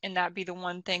treatment and that be the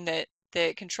one thing that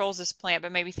controls this plant,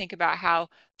 but maybe think about how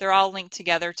they're all linked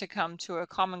together to come to a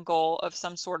common goal of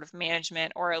some sort of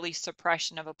management or at least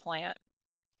suppression of a plant.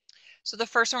 So the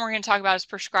first one we're going to talk about is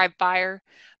prescribed fire.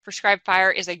 Prescribed fire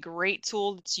is a great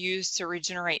tool that's used to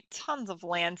regenerate tons of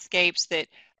landscapes that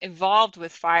evolved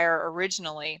with fire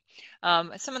originally.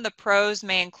 Some of the pros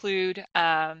may include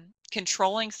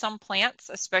controlling some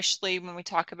plants, especially when we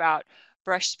talk about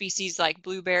brush species like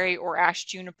blueberry or ash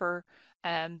juniper.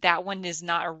 That one is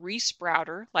not a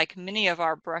resprouter like many of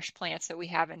our brush plants that we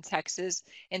have in Texas,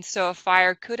 and so a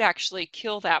fire could actually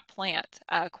kill that plant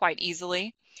quite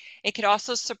easily. It could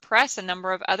also suppress a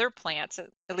number of other plants,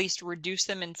 at least reduce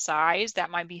them in size. That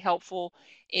might be helpful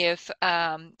if,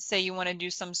 say, you want to do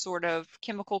some sort of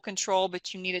chemical control,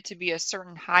 but you need it to be a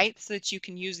certain height so that you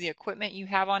can use the equipment you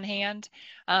have on hand,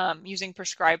 using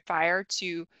prescribed fire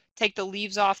to take the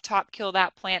leaves off, top kill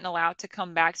that plant, and allow it to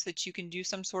come back so that you can do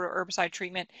some sort of herbicide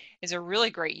treatment is a really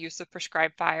great use of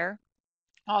prescribed fire.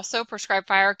 Also, prescribed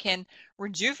fire can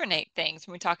rejuvenate things.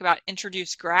 When we talk about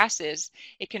introduced grasses,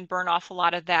 it can burn off a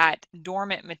lot of that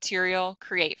dormant material,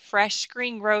 create fresh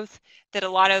green growth that a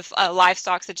lot of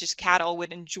livestock, such as cattle,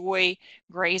 would enjoy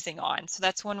grazing on. So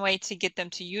that's one way to get them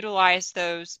to utilize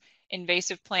those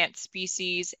invasive plant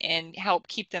species and help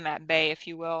keep them at bay, if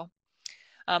you will.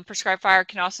 Prescribed fire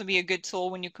can also be a good tool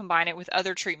when you combine it with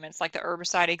other treatments like the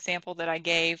herbicide example that I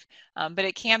gave, but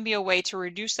it can be a way to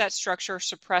reduce that structure,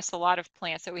 suppress a lot of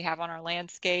plants that we have on our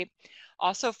landscape.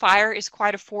 Also, fire is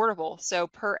quite affordable. So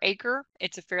per acre,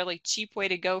 it's a fairly cheap way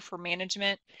to go for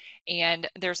management. And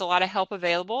there's a lot of help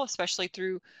available, especially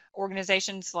through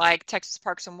organizations like Texas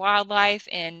Parks and Wildlife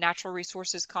and Natural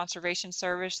Resources Conservation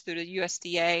Service through the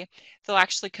USDA. They'll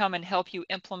actually come and help you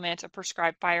implement a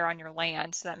prescribed fire on your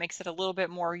land. So that makes it a little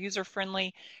bit more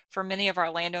user-friendly for many of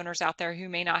our landowners out there who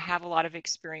may not have a lot of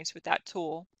experience with that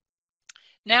tool.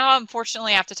 Now,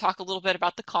 unfortunately, I have to talk a little bit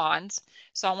about the cons.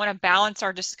 So I want to balance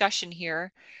our discussion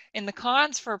here. And the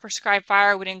cons for prescribed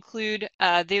fire would include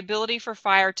the ability for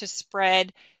fire to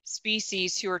spread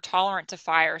species who are tolerant to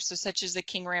fire, so such as the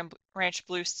King Ranch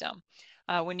bluestem.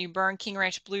 When you burn King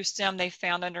Ranch bluestem, they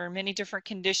found under many different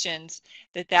conditions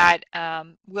that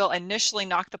will initially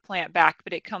knock the plant back,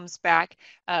 but it comes back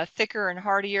thicker and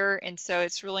hardier, and so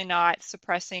it's really not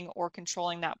suppressing or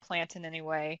controlling that plant in any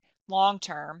way long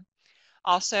term.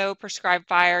 Also, prescribed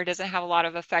fire doesn't have a lot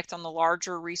of effect on the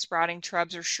larger resprouting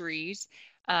shrubs or trees.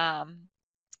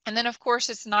 And then, of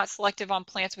course, it's not selective on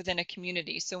plants within a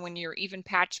community. So when you're even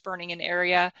patch burning an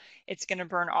area, it's going to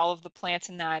burn all of the plants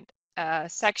in that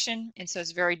section. And so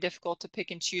it's very difficult to pick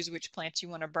and choose which plants you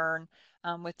want to burn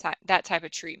with that type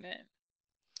of treatment.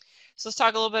 So let's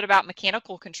talk a little bit about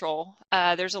mechanical control.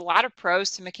 There's a lot of pros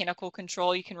to mechanical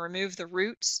control. You can remove the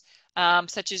roots,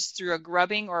 such as through a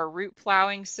grubbing or a root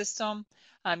plowing system.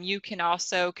 You can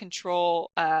also control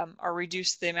or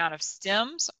reduce the amount of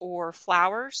stems or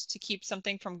flowers to keep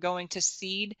something from going to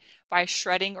seed by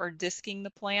shredding or disking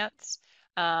the plants.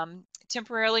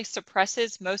 Temporarily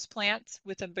suppresses most plants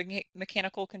with a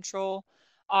mechanical control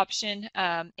option,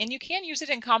 and you can use it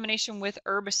in combination with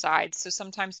herbicides. So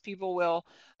sometimes people will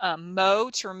mow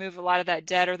to remove a lot of that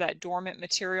dead or that dormant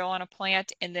material on a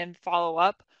plant and then follow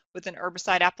up with an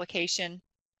herbicide application.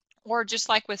 Or just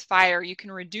like with fire, you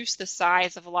can reduce the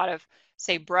size of a lot of,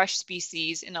 say, brush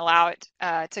species and allow it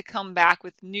to come back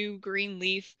with new green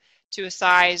leaf to a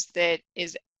size that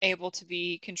is able to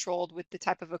be controlled with the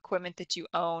type of equipment that you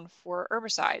own for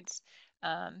herbicides.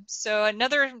 So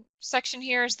another section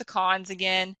here is the cons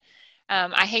again.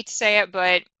 I hate to say it,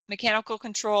 but mechanical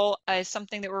control is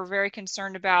something that we're very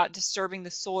concerned about disturbing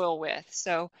the soil with.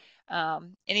 So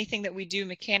anything that we do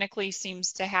mechanically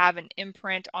seems to have an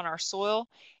imprint on our soil.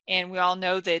 And we all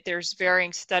know that there's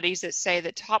varying studies that say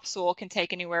that topsoil can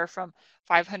take anywhere from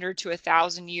 500 to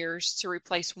 1,000 years to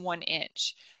replace 1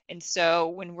 inch. And so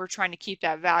when we're trying to keep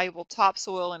that valuable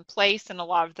topsoil in place and a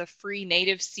lot of the free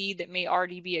native seed that may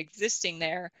already be existing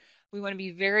there, we want to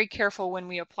be very careful when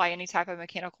we apply any type of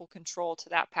mechanical control to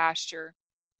that pasture.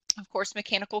 Of course,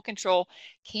 mechanical control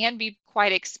can be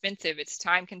quite expensive. It's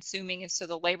time consuming, and so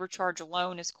the labor charge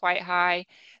alone is quite high.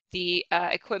 The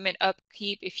equipment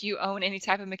upkeep, if you own any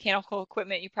type of mechanical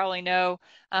equipment, you probably know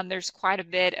there's quite a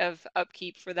bit of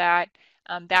upkeep for that.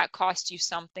 That costs you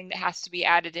something that has to be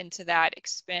added into that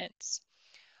expense.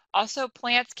 Also,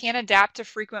 plants can adapt to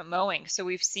frequent mowing. So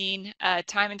we've seen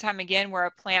time and time again where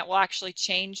a plant will actually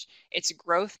change its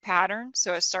growth pattern.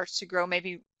 So it starts to grow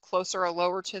maybe closer or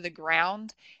lower to the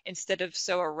ground instead of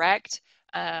so erect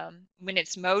when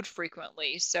it's mowed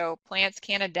frequently. So plants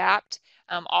can adapt.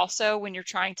 Also, when you're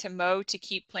trying to mow to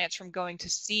keep plants from going to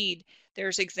seed,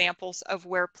 there's examples of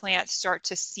where plants start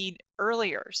to seed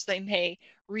earlier. So they may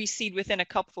reseed within a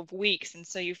couple of weeks. And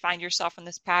so you find yourself in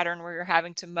this pattern where you're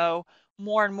having to mow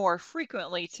more and more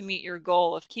frequently to meet your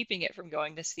goal of keeping it from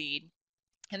going to seed.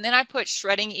 And then I put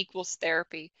shredding equals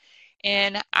therapy.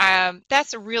 And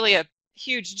that's really a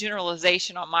huge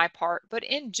generalization on my part. But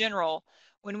in general,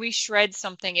 when we shred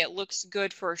something, it looks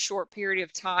good for a short period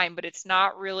of time, but it's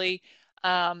not really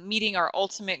meeting our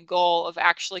ultimate goal of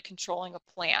actually controlling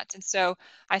a plant. And so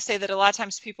I say that a lot of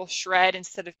times people shred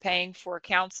instead of paying for a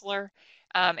counselor.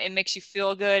 It makes you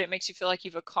feel good. It makes you feel like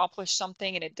you've accomplished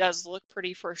something, and it does look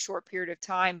pretty for a short period of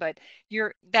time, but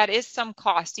that is some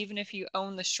cost. Even if you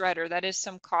own the shredder, that is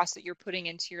some cost that you're putting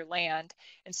into your land.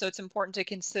 And so it's important to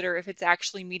consider if it's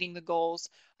actually meeting the goals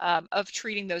of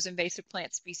treating those invasive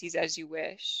plant species as you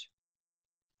wish.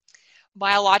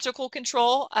 Biological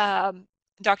control,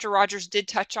 Dr. Rogers did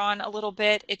touch on a little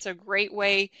bit. It's a great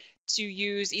way to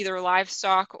use either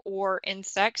livestock or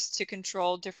insects to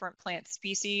control different plant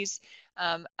species.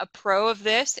 A pro of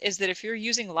this is that if you're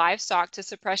using livestock to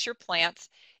suppress your plants,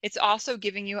 it's also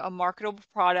giving you a marketable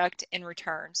product in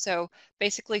return. So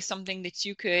basically something that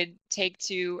you could take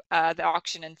to the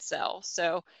auction and sell.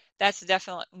 So that's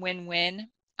definitely win-win.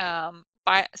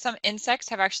 Some insects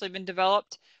have actually been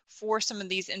developed for some of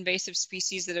these invasive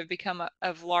species that have become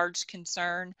of large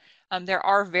concern. There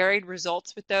are varied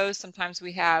results with those. Sometimes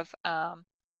we have,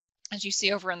 as you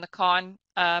see over in the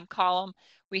column,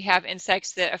 we have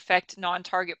insects that affect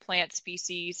non-target plant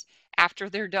species after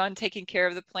they're done taking care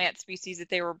of the plant species that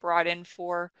they were brought in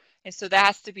for. And so that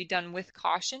has to be done with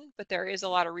caution, but there is a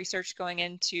lot of research going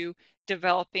into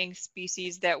developing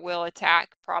species that will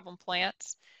attack problem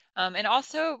plants. And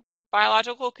also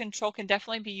biological control can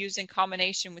definitely be used in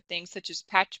combination with things such as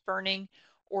patch burning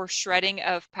or shredding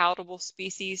of palatable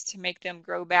species to make them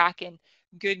grow back in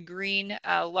good green,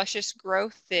 luscious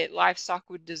growth that livestock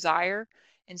would desire.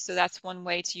 And so that's one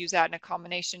way to use that in a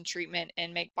combination treatment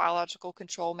and make biological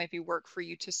control maybe work for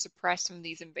you to suppress some of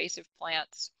these invasive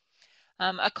plants.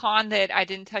 A con that I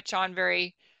didn't touch on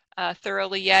very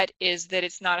thoroughly yet is that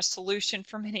it's not a solution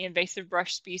for many invasive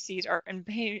brush species or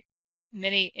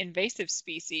many invasive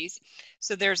species.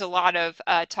 So there's a lot of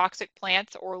toxic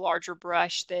plants or larger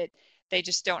brush that they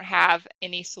just don't have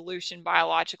any solution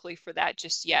biologically for that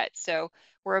just yet. So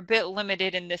we're a bit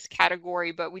limited in this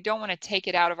category, but we don't want to take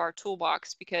it out of our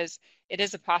toolbox because it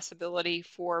is a possibility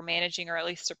for managing or at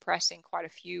least suppressing quite a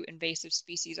few invasive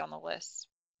species on the list.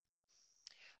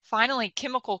 Finally,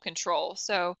 chemical control.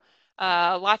 So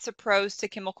lots of pros to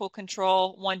chemical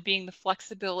control, one being the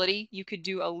flexibility. You could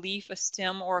do a leaf, a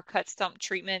stem, or a cut stump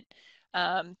treatment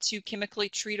to chemically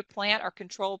treat a plant or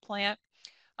control a plant.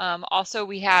 Also,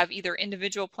 we have either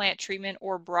individual plant treatment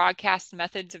or broadcast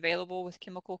methods available with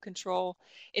chemical control.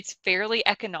 It's fairly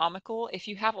economical. If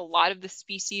you have a lot of the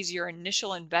species, your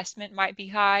initial investment might be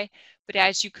high, but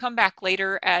as you come back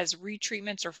later as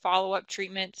retreatments or follow-up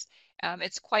treatments,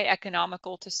 it's quite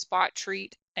economical to spot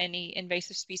treat any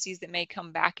invasive species that may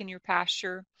come back in your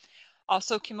pasture.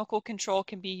 Also, chemical control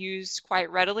can be used quite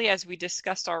readily, as we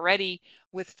discussed already,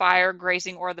 with fire,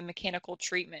 grazing, or the mechanical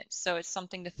treatment. So it's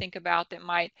something to think about that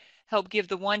might help give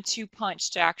the 1-2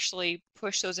 punch to actually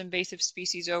push those invasive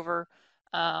species over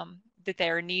that they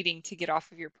are needing to get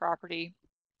off of your property.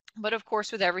 But of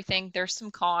course, with everything, there's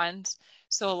some cons.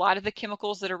 So a lot of the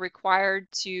chemicals that are required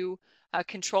to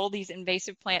control these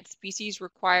invasive plant species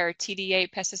require a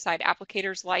TDA pesticide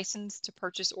applicator's license to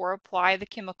purchase or apply the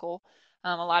chemical.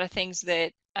 A lot of things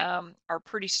that are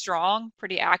pretty strong,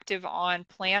 pretty active on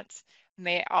plants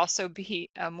may also be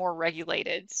more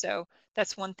regulated. So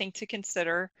that's one thing to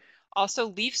consider. Also,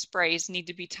 leaf sprays need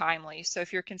to be timely. So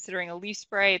if you're considering a leaf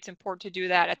spray, it's important to do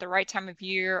that at the right time of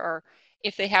year, or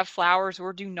if they have flowers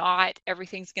or do not.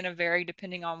 Everything's going to vary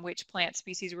depending on which plant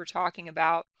species we're talking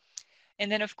about.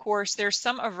 And then, of course, there's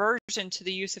some aversion to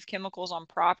the use of chemicals on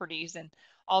properties. And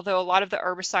although a lot of the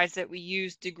herbicides that we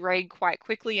use degrade quite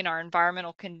quickly in our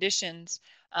environmental conditions,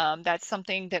 that's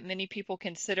something that many people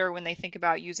consider when they think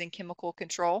about using chemical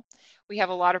control. We have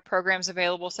a lot of programs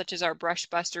available, such as our Brush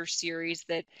Buster series,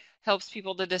 that helps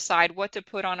people to decide what to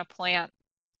put on a plant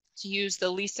to use the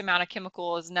least amount of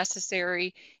chemical as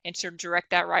necessary and to direct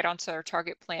that right onto our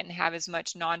target plant and have as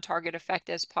much non-target effect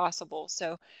as possible.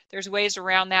 So there's ways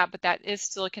around that, but that is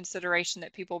still a consideration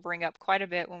that people bring up quite a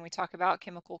bit when we talk about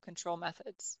chemical control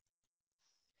methods.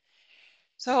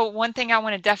 So one thing I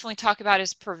want to definitely talk about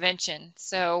is prevention.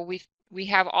 So we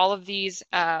have all of these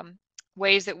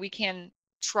ways that we can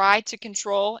try to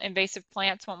control invasive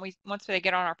plants once they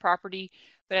get on our property.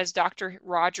 But as Dr.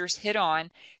 Rogers hit on,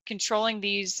 controlling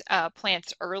these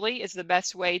plants early is the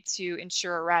best way to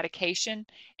ensure eradication.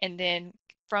 And then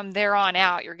from there on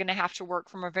out, you're going to have to work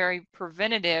from a very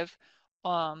preventative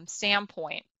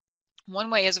standpoint. One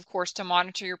way is, of course, to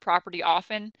monitor your property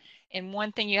often. And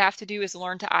one thing you have to do is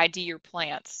learn to ID your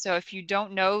plants. So if you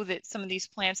don't know that some of these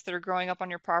plants that are growing up on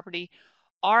your property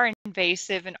are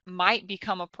invasive and might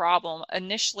become a problem,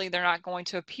 initially they're not going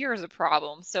to appear as a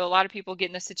problem. So a lot of people get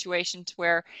in a situation to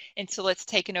where until it's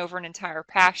taken over an entire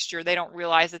pasture, they don't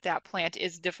realize that that plant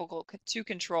is difficult to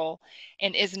control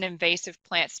and is an invasive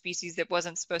plant species that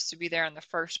wasn't supposed to be there in the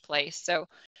first place. So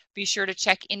be sure to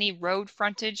check any road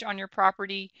frontage on your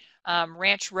property,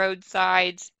 ranch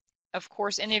roadsides, of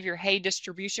course, any of your hay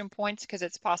distribution points, because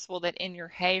it's possible that in your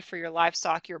hay for your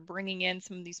livestock, you're bringing in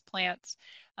some of these plants.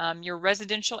 Your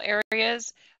residential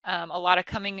areas, a lot of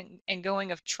coming and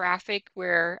going of traffic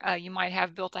where you might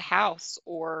have built a house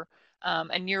or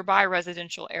a nearby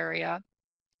residential area.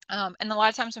 And a lot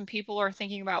of times when people are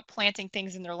thinking about planting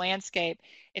things in their landscape,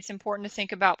 it's important to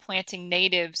think about planting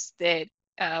natives that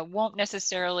won't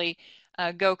necessarily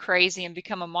go crazy and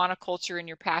become a monoculture in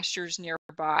your pastures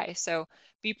nearby. So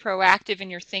be proactive in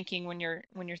your thinking when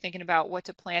you're thinking about what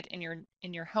to plant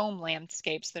in your home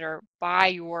landscapes that are by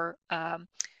your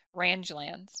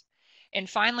rangelands. And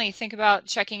finally, think about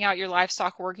checking out your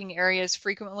livestock working areas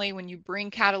frequently. When you bring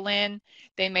cattle in,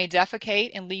 they may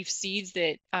defecate and leave seeds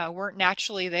that weren't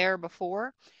naturally there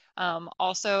before.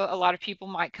 Also, a lot of people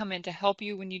might come in to help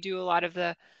you when you do a lot of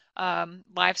the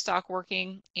livestock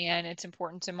working, and it's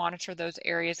important to monitor those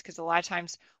areas because a lot of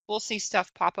times we'll see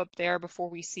stuff pop up there before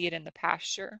we see it in the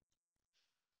pasture.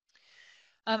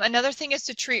 Another thing is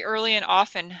to treat early and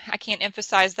often. I can't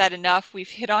emphasize that enough. We've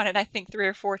hit on it, I think, 3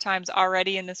 or 4 times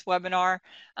already in this webinar.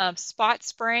 Spot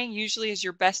spraying usually is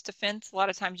your best defense. A lot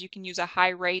of times you can use a high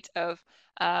rate of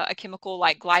a chemical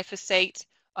like glyphosate,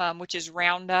 which is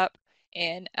Roundup,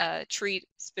 and treat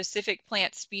specific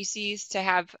plant species to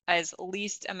have as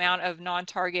least amount of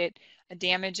non-target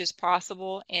damage as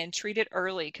possible, and treat it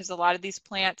early because a lot of these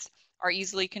plants are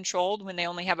easily controlled when they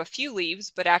only have a few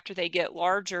leaves, but after they get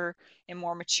larger and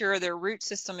more mature, their root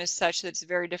system is such that it's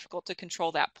very difficult to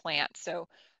control that plant. So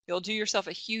you'll do yourself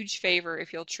a huge favor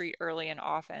if you'll treat early and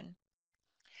often.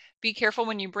 Be careful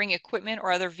when you bring equipment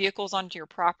or other vehicles onto your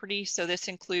property. So this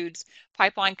includes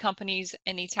pipeline companies,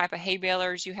 any type of hay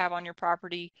balers you have on your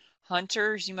property,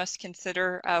 hunters, you must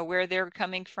consider where they're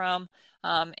coming from,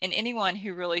 and anyone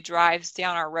who really drives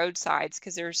down our roadsides,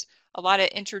 because there's a lot of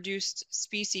introduced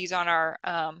species on our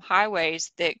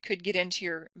highways that could get into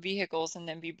your vehicles and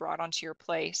then be brought onto your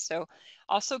place. So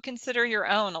also consider your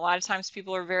own. A lot of times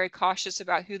people are very cautious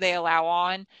about who they allow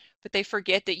on, but they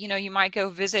forget that, you might go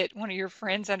visit one of your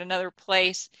friends at another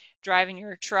place driving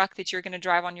your truck that you're going to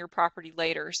drive on your property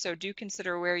later. So do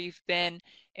consider where you've been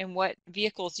and what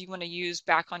vehicles you want to use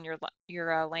back on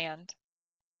your land.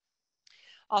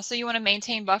 Also, you want to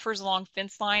maintain buffers along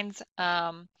fence lines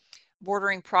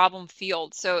bordering problem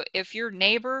fields. So if your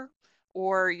neighbor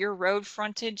or your road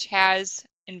frontage has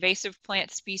invasive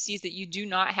plant species that you do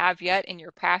not have yet in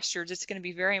your pastures, it's going to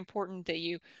be very important that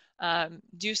you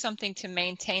do something to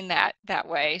maintain that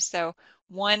way. So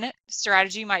one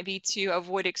strategy might be to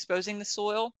avoid exposing the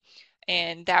soil,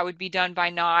 and that would be done by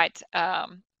not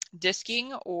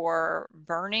disking or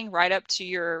burning right up to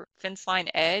your fence line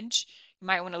edge. You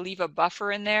might want to leave a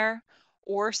buffer in there.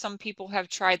 Or some people have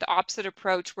tried the opposite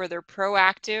approach where they're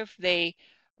proactive. They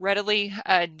readily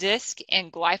disc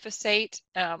and glyphosate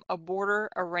a border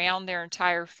around their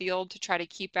entire field to try to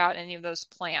keep out any of those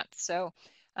plants. So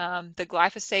the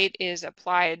glyphosate is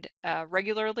applied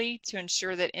regularly to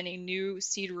ensure that any new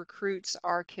seed recruits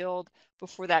are killed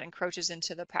before that encroaches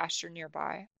into the pasture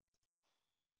nearby.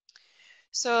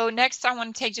 So next I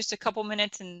want to take just a couple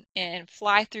minutes and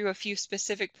fly through a few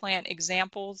specific plant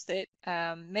examples that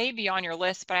may be on your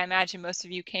list, but I imagine most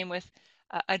of you came with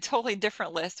a totally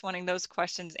different list wanting those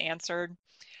questions answered.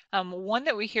 One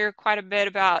that we hear quite a bit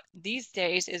about these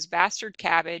days is bastard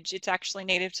cabbage. It's actually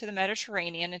native to the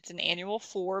Mediterranean. It's an annual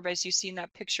forb, as you see in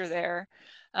that picture there.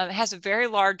 It has a very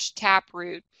large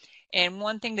taproot. And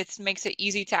one thing that makes it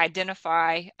easy to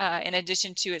identify, in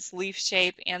addition to its leaf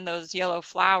shape and those yellow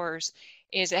flowers,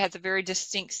 is it has a very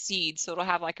distinct seed. So it'll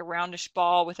have like a roundish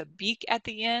ball with a beak at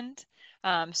the end.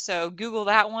 So Google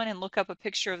that one and look up a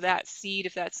picture of that seed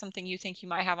if that's something you think you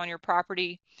might have on your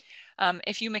property.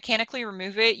 If you mechanically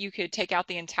remove it, you could take out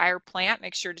the entire plant.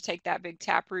 Make sure to take that big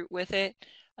taproot with it.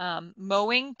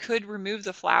 Mowing could remove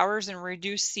the flowers and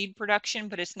reduce seed production,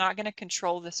 but it's not going to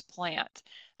control this plant.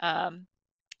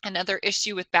 Another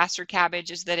issue with bastard cabbage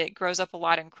is that it grows up a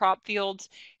lot in crop fields,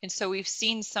 and so we've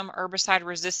seen some herbicide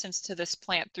resistance to this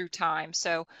plant through time.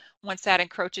 So once that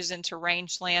encroaches into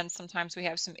rangeland, sometimes we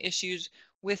have some issues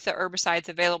with the herbicides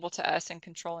available to us in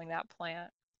controlling that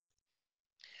plant.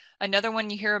 Another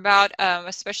one you hear about,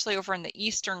 especially over on the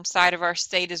eastern side of our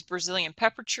state, is Brazilian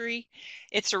pepper tree.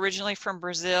 It's originally from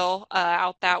Brazil,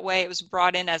 out that way. It was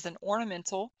brought in as an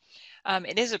ornamental.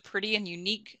 It is a pretty and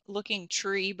unique looking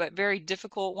tree, but very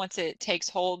difficult once it takes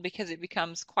hold because it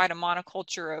becomes quite a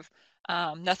monoculture of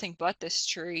nothing but this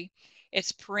tree.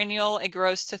 It's perennial. It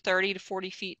grows to 30 to 40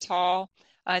 feet tall.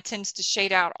 It tends to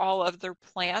shade out all other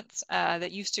plants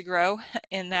that used to grow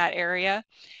in that area.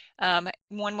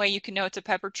 One way you can know it's a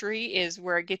pepper tree is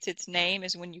where it gets its name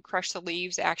is when you crush the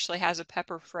leaves, it actually has a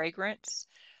pepper fragrance.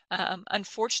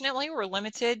 Unfortunately, we're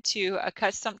limited to a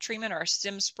cut stump treatment or a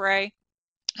stem spray.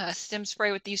 Stem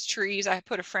spray with these trees, I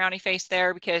put a frowny face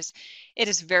there because it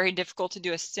is very difficult to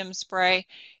do a stem spray.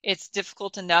 It's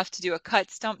difficult enough to do a cut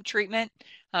stump treatment.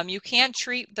 You can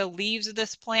treat the leaves of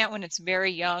this plant when it's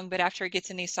very young, but after it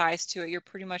gets any size to it, you're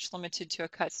pretty much limited to a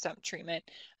cut stump treatment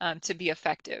to be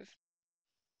effective.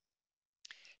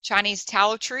 Chinese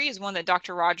tallow tree is one that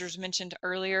Dr. Rogers mentioned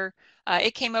earlier.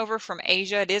 It came over from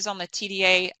Asia. It is on the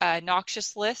TDA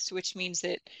noxious list, which means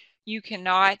that you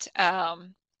cannot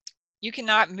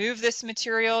move this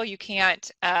material. You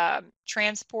can't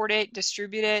transport it,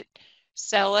 distribute it,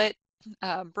 sell it,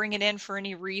 bring it in for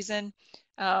any reason.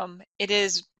 It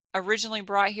is originally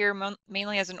brought here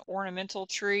mainly as an ornamental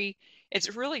tree.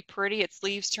 It's really pretty. Its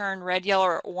leaves turn red, yellow,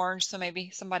 or orange, so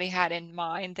maybe somebody had in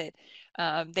mind that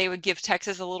they would give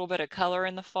Texas a little bit of color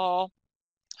in the fall.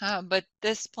 But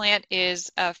this plant is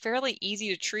fairly easy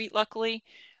to treat, luckily,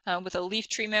 with a leaf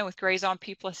treatment with Grazon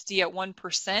P plus D at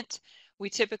 1%. We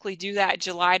typically do that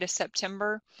July to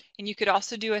September. And you could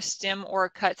also do a stem or a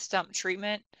cut stump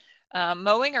treatment.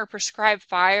 Mowing or prescribed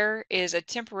fire is a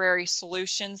temporary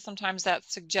solution. Sometimes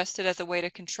that's suggested as a way to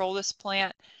control this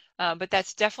plant, but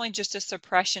that's definitely just a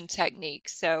suppression technique.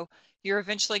 So you're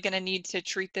eventually going to need to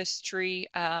treat this tree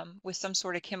with some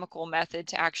sort of chemical method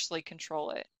to actually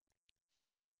control it.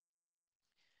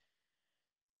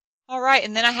 All right,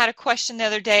 and then I had a question the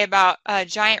other day about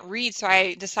giant reed, so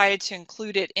I decided to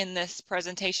include it in this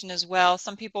presentation as well.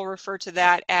 Some people refer to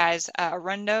that as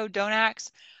arundo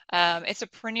donax. It's a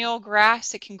perennial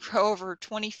grass. It can grow over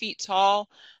 20 feet tall.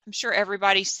 I'm sure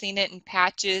everybody's seen it in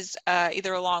patches,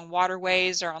 either along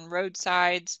waterways or on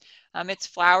roadsides. Its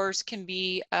flowers can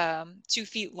be 2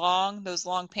 feet long, those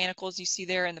long panicles you see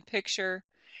there in the picture.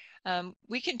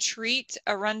 We can treat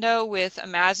arundo with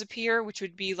imazapyr, which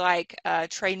would be like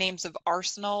trade names of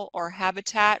arsenal or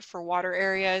habitat for water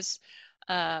areas.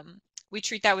 We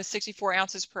treat that with 64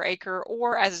 ounces per acre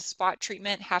or as a spot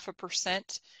treatment,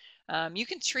 0.5%. You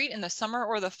can treat in the summer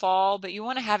or the fall, but you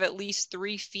want to have at least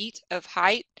 3 feet of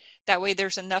height. That way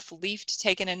there's enough leaf to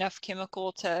take in enough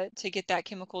chemical to get that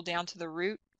chemical down to the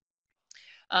root.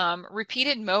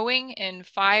 Repeated mowing and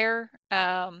fire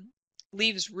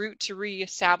leaves root to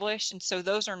reestablish, and so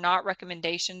those are not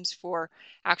recommendations for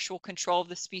actual control of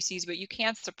the species, but you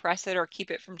can suppress it or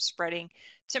keep it from spreading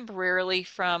temporarily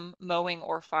from mowing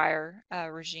or fire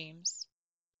regimes.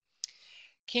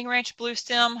 King Ranch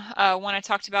bluestem, one I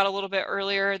talked about a little bit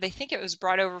earlier, they think it was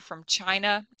brought over from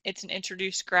China. It's an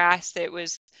introduced grass that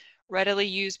was readily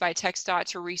used by TxDOT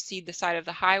to reseed the side of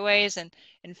the highways, and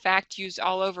in fact used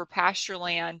all over pasture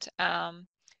land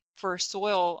for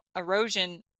soil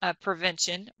erosion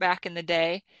prevention back in the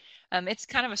day. It's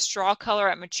kind of a straw color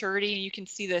at maturity, and you can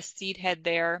see the seed head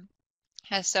there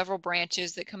has several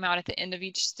branches that come out at the end of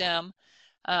each stem.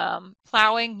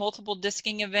 Plowing, multiple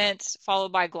disking events,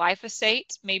 followed by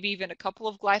glyphosate, maybe even a couple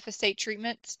of glyphosate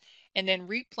treatments, and then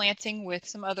replanting with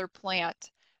some other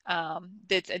plant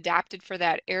that's adapted for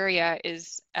that area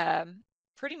is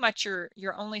pretty much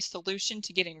your only solution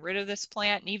to getting rid of this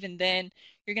plant. And even then,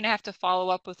 you're going to have to follow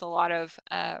up with a lot of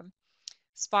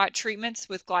spot treatments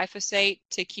with glyphosate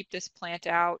to keep this plant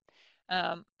out.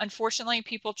 Unfortunately,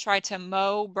 people try to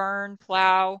mow, burn,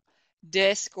 plow,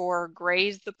 disc, or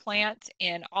graze the plant,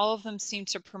 and all of them seem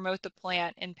to promote the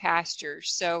plant in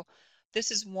pastures. So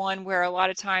this is one where a lot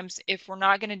of times, if we're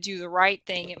not going to do the right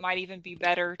thing, it might even be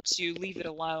better to leave it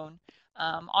alone.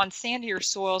 On sandier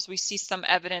soils, we see some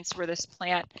evidence where this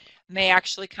plant may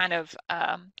actually kind of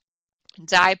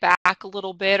die back a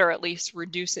little bit, or at least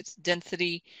reduce its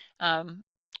density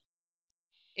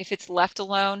if it's left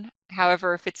alone.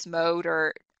 However, if it's mowed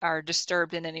or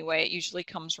disturbed in any way, it usually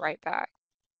comes right back.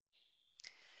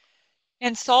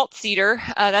 And salt cedar,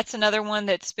 that's another one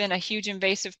that's been a huge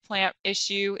invasive plant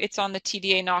issue. It's on the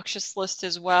TDA noxious list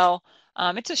as well.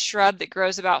 It's a shrub that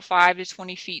grows about 5 to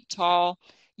 20 feet tall.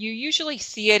 You usually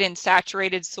see it in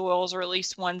saturated soils, or at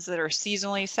least ones that are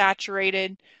seasonally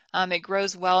saturated. It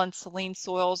grows well in saline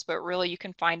soils, but really you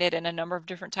can find it in a number of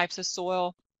different types of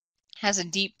soil. Has a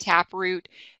deep taproot.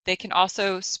 They can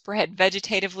also spread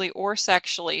vegetatively or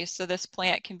sexually, so this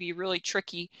plant can be really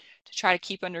tricky to try to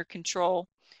keep under control.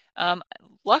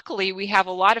 Luckily, we have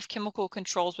a lot of chemical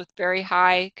controls with very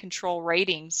high control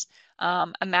ratings.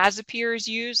 Imazapyr is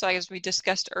used, like as we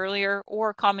discussed earlier, or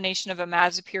a combination of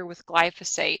imazapyr with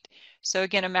glyphosate. So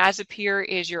again, imazapyr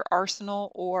is your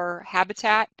arsenal or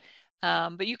habitat,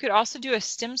 but you could also do a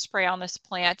stem spray on this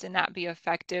plant and that be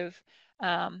effective.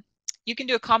 You can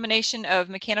do a combination of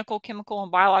mechanical, chemical,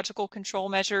 and biological control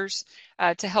measures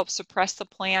to help suppress the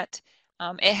plant.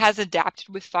 It has adapted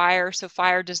with fire, so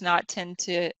fire does not tend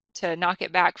to knock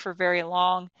it back for very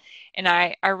long. And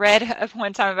I read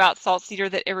one time about salt cedar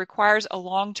that it requires a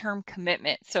long-term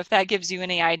commitment. So if that gives you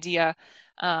any idea,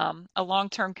 a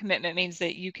long-term commitment means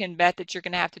that you can bet that you're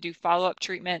going to have to do follow-up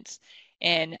treatments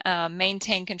and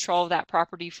maintain control of that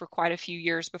property for quite a few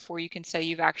years before you can say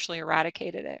you've actually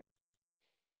eradicated it.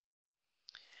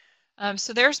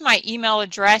 So there's my email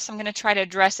address. I'm going to try to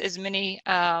address as many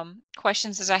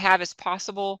questions as I have as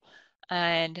possible,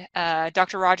 and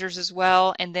Dr. Rogers as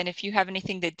well. And then if you have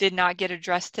anything that did not get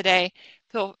addressed today,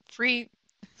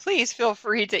 please feel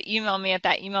free to email me at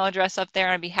that email address up there,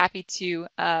 and I'd be happy to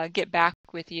get back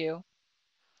with you.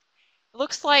 It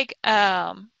looks like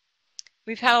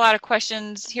we've had a lot of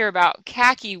questions here about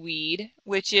khaki weed,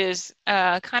 which is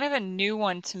kind of a new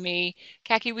one to me.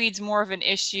 Khaki weed's more of an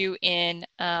issue in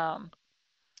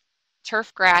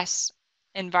turf grass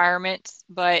environments,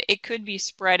 but it could be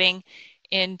spreading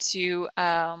into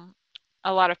a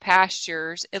lot of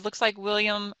pastures. It looks like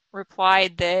William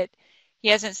replied that he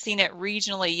hasn't seen it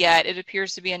regionally yet. It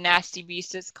appears to be a nasty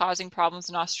beast that's causing problems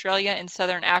in Australia and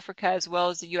southern Africa as well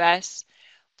as the US.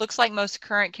 Looks like most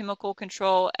current chemical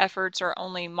control efforts are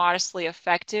only modestly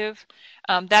effective.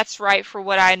 That's right for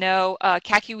what I know.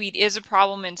 Khaki weed is a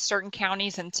problem in certain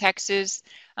counties in Texas.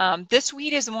 This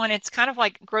weed is one, it's kind of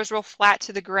like grows real flat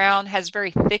to the ground, has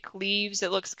very thick leaves.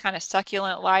 It looks kind of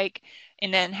succulent-like,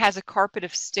 and then has a carpet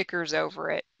of stickers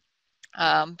over it.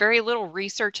 Very little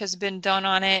research has been done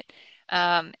on it.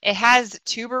 It has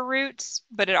tuber roots,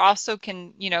 but it also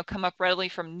can, come up readily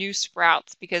from new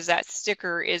sprouts because that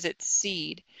sticker is its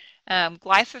seed.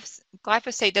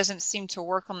 Glyphosate doesn't seem to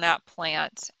work on that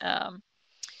plant.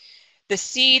 The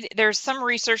seed, there's some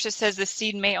research that says the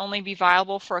seed may only be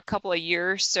viable for a couple of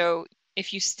years, so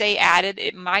if you stay at it,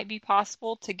 it might be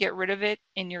possible to get rid of it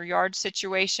in your yard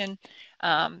situation.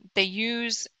 They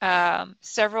use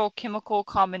several chemical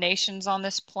combinations on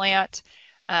this plant.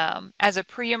 As a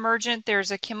pre-emergent,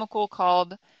 there's a chemical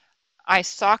called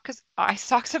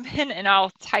isoxaben, and I'll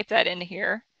type that in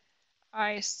here.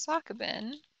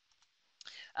 Isoxaben,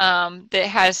 that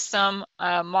has some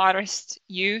modest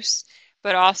use,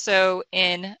 but also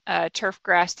in turf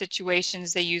grass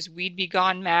situations, they use Weed Be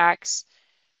Gone Max,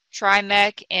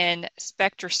 Trimec, and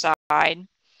Spectricide.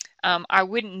 I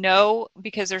wouldn't know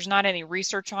because there's not any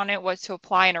research on it what to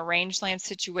apply in a rangeland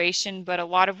situation, but a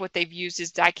lot of what they've used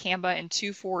is dicamba and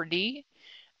 2,4-D.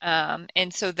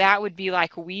 And so that would be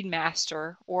like Weed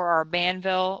Master or our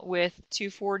Banville with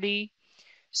 2,4-D.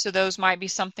 So those might be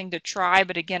something to try,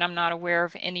 but again, I'm not aware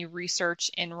of any research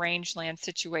in rangeland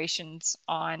situations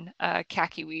on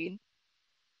khaki weed.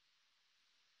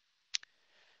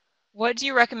 What do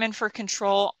you recommend for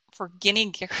control for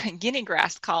guinea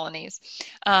grass colonies?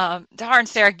 Darn,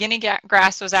 Sarah, guinea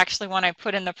grass was actually one I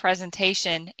put in the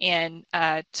presentation and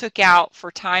took out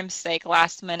for time's sake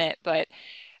last minute, but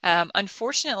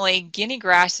unfortunately, guinea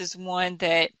grass is one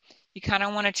that you kind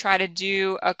of want to try to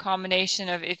do a combination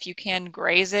of if you can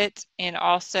graze it and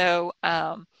also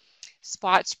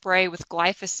spot spray with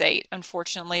glyphosate,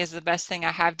 unfortunately, is the best thing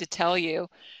I have to tell you.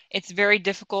 It's very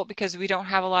difficult because we don't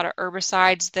have a lot of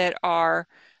herbicides that are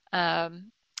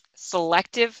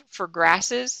selective for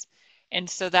grasses. And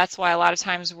so that's why a lot of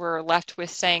times we're left with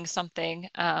saying something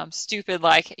stupid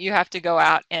like you have to go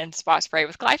out and spot spray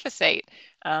with glyphosate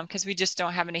because we just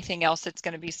don't have anything else that's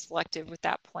going to be selective with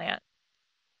that plant.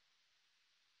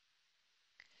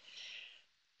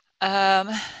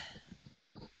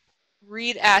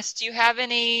 Reed asked, do you have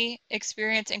any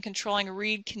experience in controlling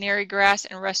reed, canary grass,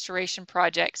 and restoration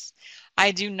projects?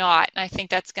 I do not. And I think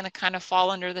that's going to kind of fall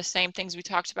under the same things we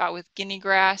talked about with guinea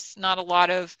grass. Not a lot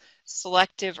of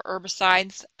selective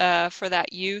herbicides for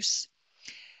that use.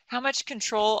 How much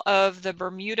control of the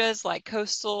Bermudas, like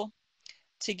coastal,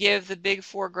 to give the big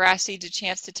four grass seeds a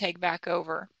chance to take back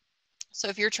over? So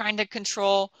if you're trying to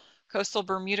control coastal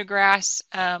Bermuda grass,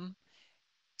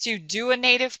 to do a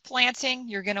native planting,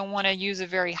 you're going to want to use a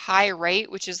very high rate,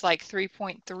 which is like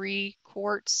 3.3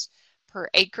 quarts per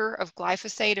acre of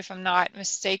glyphosate, if I'm not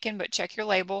mistaken, but check your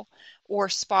label, or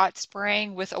spot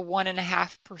spraying with a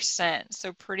 1.5%.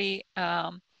 So pretty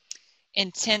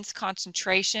intense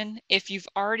concentration. If you've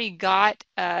already got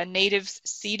natives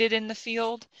seeded in the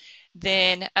field,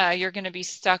 then you're going to be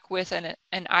stuck with an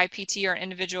IPT, or an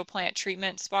individual plant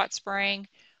treatment spot spraying,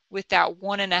 with that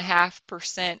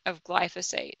 1.5% of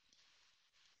glyphosate.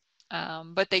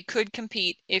 But they could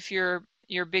compete if your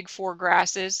big four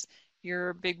grasses,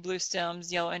 your big blue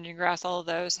stems, yellow Indian grass, all of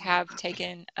those have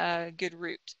taken a good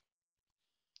root.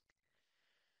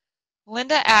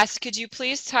 Linda asks, could you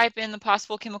please type in the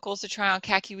possible chemicals to try on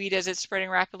khaki weed as it's spreading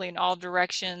rapidly in all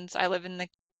directions? I live in the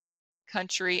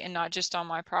country and not just on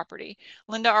my property.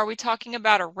 Linda, are we talking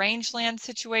about a rangeland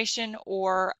situation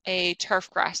or a turf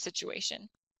grass situation?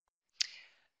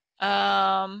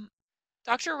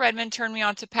 Dr. Redmond turned me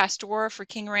on to Pastora for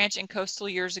King Ranch and Coastal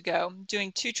years ago.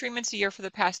 Doing 2 treatments a year for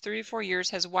the past 3 to 4 years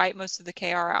has wiped most of the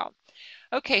KR out.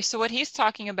 Okay, so what he's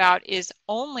talking about is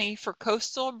only for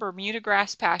coastal Bermuda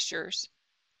grass pastures.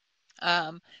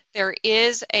 There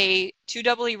is a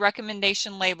 2EE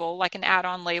recommendation label, like an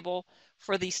add-on label,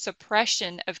 for the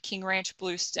suppression of King Ranch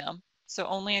blue stem, so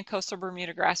only in coastal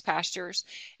Bermuda grass pastures.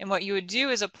 And what you would do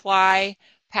is apply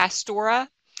Pastora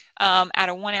at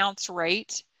a 1 ounce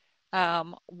rate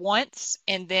once,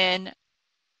 and then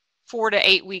 4 to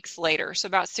 8 weeks later. So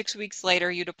about 6 weeks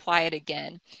later, you'd apply it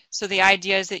again. So the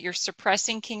idea is that you're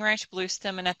suppressing King Ranch blue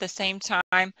stem, and at the same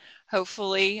time,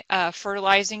 hopefully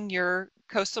fertilizing your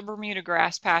coastal Bermuda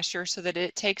grass pasture so that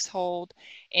it takes hold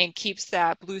and keeps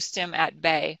that blue stem at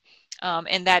bay.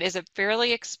 And that is a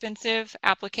fairly expensive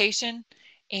application,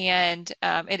 and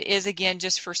it is, again,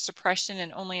 just for suppression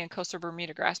and only in coastal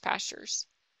Bermuda grass pastures.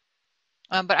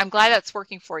 But I'm glad that's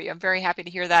working for you. I'm very happy to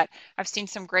hear that. I've seen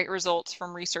some great results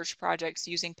from research projects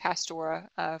using Pastora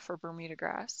for Bermuda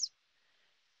grass.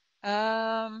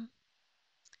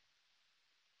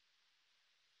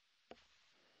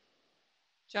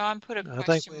 John put a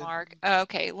question mark.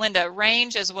 Okay, Linda,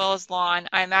 range as well as lawn.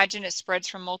 I imagine it spreads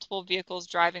from multiple vehicles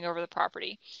driving over the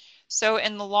property. So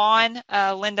in the lawn,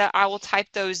 Linda, I will type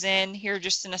those in here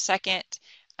just in a second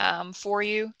for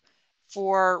you.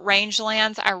 For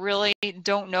rangelands, I really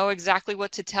don't know exactly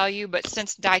what to tell you, but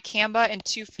since dicamba and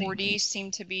 2,4-D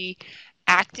seem to be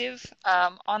active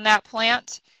on that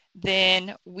plant,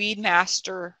 then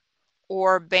Weedmaster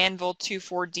or Banville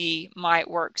 2,4-D might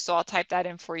work. So I'll type that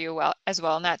in for you as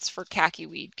well, and that's for khaki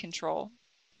weed control.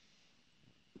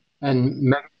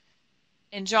 And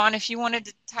John, if you wanted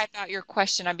to type out your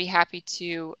question, I'd be happy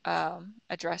to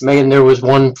address Megan, that. there was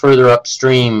one further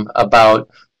upstream about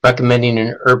recommending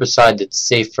an herbicide that's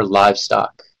safe for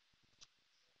livestock.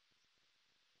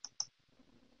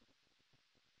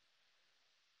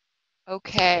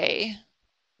 Okay.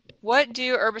 What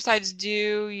do herbicides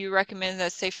do you recommend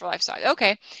that's safe for livestock?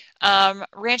 Okay,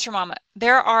 Rancher Mama,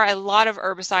 there are a lot of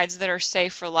herbicides that are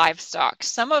safe for livestock.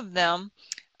 Some of them,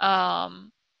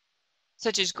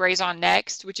 such as Graze on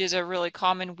Next, which is a really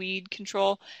common weed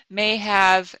control, may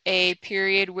have a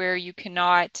period where you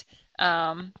cannot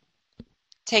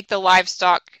take the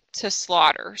livestock to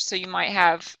slaughter. So you might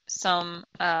have some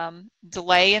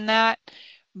delay in that.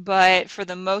 But for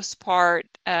the most part,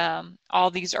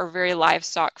 all these are very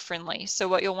livestock friendly. So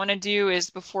what you'll want to do is,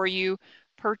 before you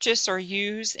purchase or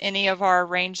use any of our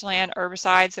rangeland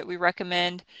herbicides that we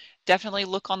recommend, definitely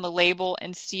look on the label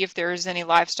and see if there's any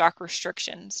livestock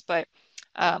restrictions. But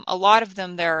a lot of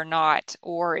them there are not,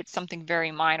 or it's something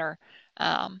very minor.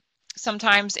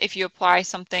 Sometimes if you apply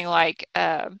something like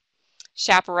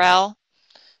chaparral,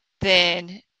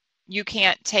 then you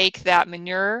can't take that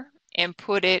manure and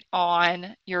put it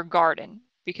on your garden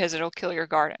because it'll kill your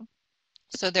garden.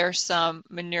 So there's some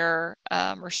manure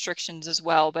restrictions as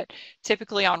well, but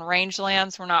typically on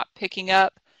rangelands we're not picking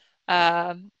up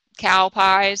cow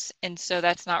pies, and so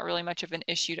that's not really much of an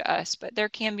issue to us, but there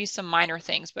can be some minor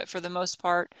things, but for the most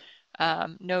part,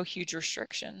 no huge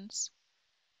restrictions.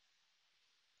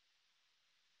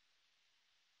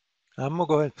 I'm going to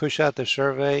go ahead and push out the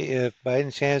survey. If by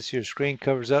any chance your screen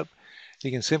covers up,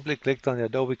 you can simply click on the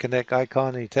Adobe Connect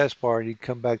icon in your taskbar and you can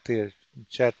come back to your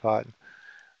chat pod.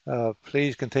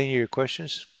 Please continue your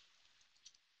questions.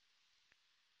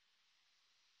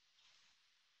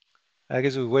 I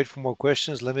guess we wait for more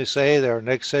questions. Let me say that our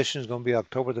next session is going to be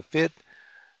October the 5th.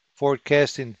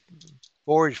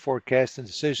 Forage forecasting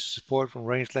decision support from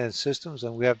Rangeland Systems,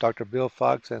 and we have Dr. Bill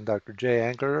Fox and Dr. Jay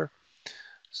Angler.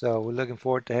 So we're looking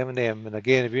forward to having them. And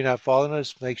again, if you're not following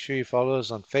us, make sure you follow us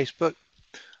on Facebook,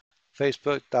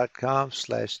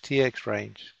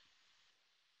 facebook.com/txrange.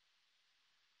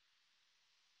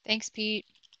 Thanks, Pete.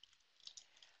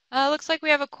 Looks like we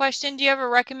have a question. Do you have a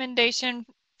recommendation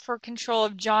for control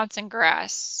of Johnson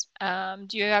grass?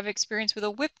 Do you have experience with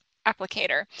a whip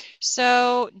applicator?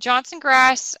 So Johnson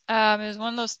grass is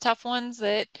one of those tough ones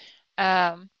that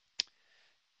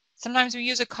sometimes we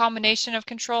use a combination of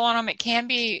control on them. It can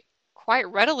be quite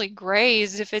readily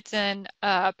grazed if it's in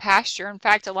pasture. In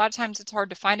fact, a lot of times it's hard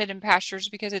to find it in pastures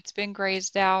because it's been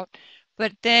grazed out.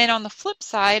 But then on the flip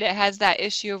side, it has that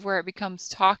issue of where it becomes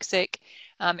toxic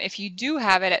if you do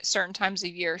have it at certain times of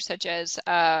year, such as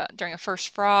during a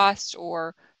first frost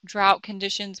or drought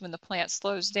conditions when the plant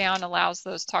slows down, allows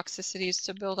those toxicities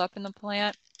to build up in the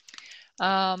plant.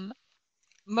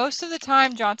 Most of the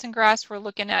time, Johnson grass, we're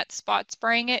looking at spot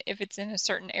spraying it if it's in a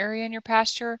certain area in your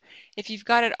pasture. If you've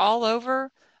got it all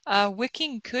over,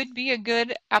 wicking could be a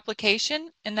good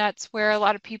application, and that's where a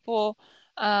lot of people,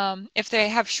 if they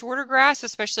have shorter grass,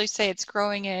 especially say it's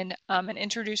growing in an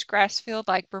introduced grass field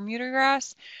like Bermuda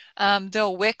grass,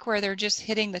 they'll wick where they're just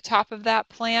hitting the top of that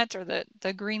plant or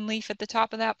the green leaf at the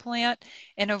top of that plant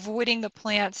and avoiding the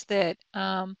plants that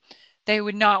they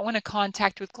would not want to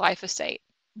contact with glyphosate,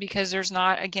 because there's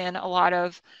not, again, a lot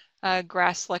of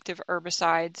grass selective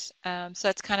herbicides. So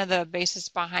that's kind of the basis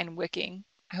behind wicking.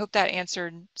 I hope that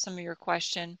answered some of your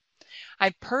question.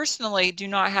 I personally do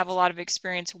not have a lot of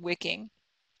experience wicking.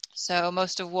 So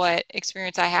most of what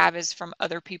experience I have is from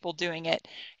other people doing it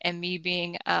and me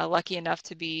being lucky enough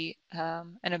to be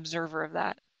an observer of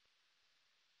that.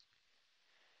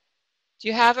 Do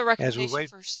you have a recommendation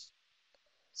for...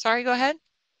 Sorry, go ahead.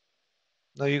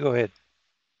 No, you go ahead.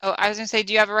 Oh, I was going to say,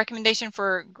 do you have a recommendation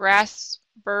for grass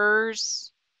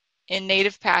burrs in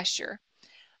native pasture?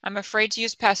 I'm afraid to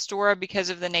use Pastora because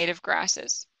of the native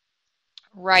grasses.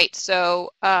 Right,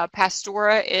 so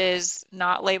Pastora is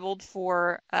not labeled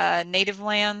for native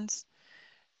lands.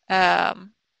 Let's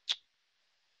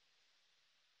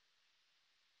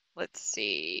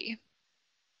see.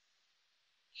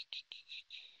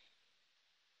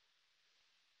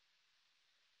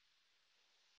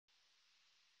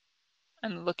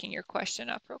 I'm looking your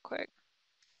question up real quick.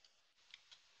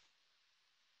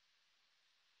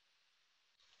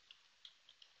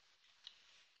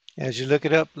 As you look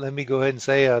it up, let me go ahead and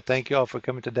say thank you all for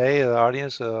coming today. The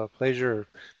audience, pleasure to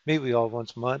meet with you all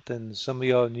once a month, and some of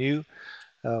y'all new.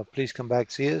 Please come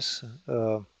back see us.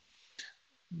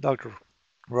 Dr.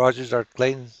 Rogers, Dr.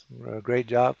 Clayton, great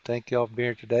job. Thank you all for being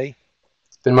here today.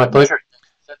 It's been my pleasure.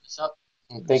 Set this up.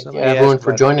 And thank everyone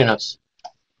for joining us.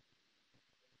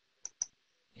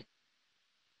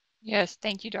 Yes,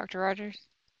 thank you, Dr. Rogers.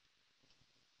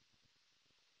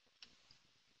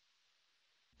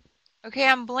 Okay,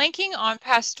 I'm blanking on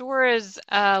Pastora's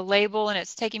label, and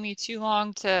it's taking me too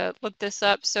long to look this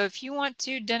up. So if you want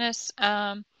to, Dennis,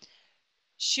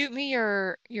 shoot me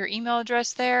your email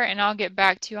address there, and I'll get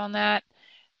back to you on that.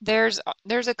 There's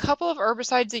a couple of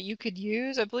herbicides that you could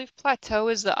use. I believe Plateau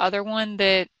is the other one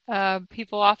that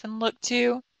people often look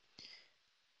to.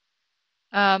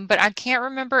 But I can't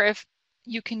remember if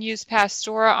you can use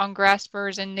Pastora on grass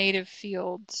burrs in native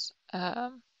fields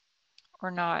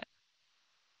or not.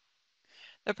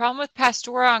 The problem with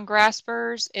Pastora on grass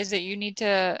burrs is that you need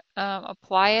to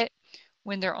apply it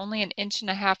when they're only 1.5 inches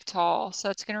tall. So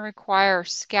it's going to require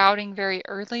scouting very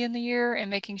early in the year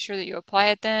and making sure that you apply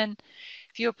it then.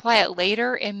 If you apply it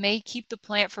later, it may keep the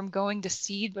plant from going to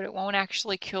seed, but it won't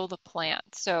actually kill the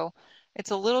plant. So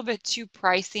it's a little bit too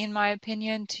pricey, in my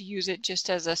opinion, to use it just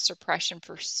as a suppression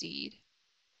for seed.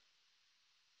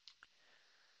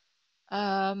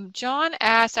 John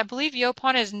asked, I believe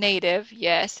Yopon is native.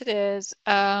 Yes, it is.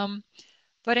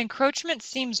 But encroachment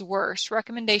seems worse.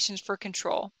 Recommendations for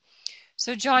control.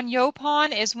 So John,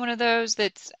 Yopon is one of those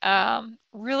that's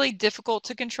really difficult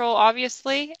to control,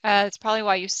 obviously. It's probably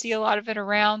why you see a lot of it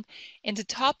around. And to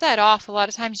top that off, a lot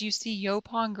of times you see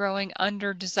Yopon growing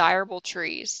under desirable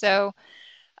trees. So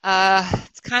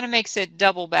it kind of makes it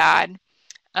double bad.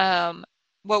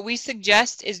 What we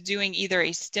suggest is doing either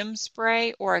a stem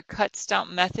spray or a cut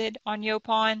stump method on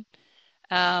Yopon.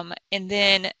 And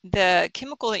then the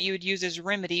chemical that you would use is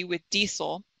Remedy with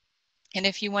diesel. And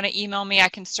if you want to email me, I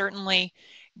can certainly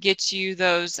get you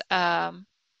those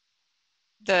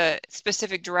the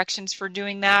specific directions for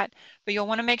doing that. But you'll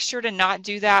want to make sure to not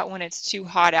do that when it's too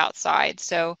hot outside.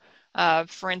 So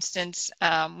for instance,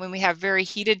 when we have very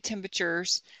heated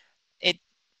temperatures,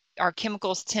 our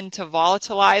chemicals tend to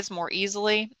volatilize more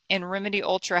easily, and Remedy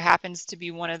Ultra happens to be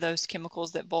one of those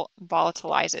chemicals that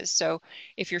volatilizes. So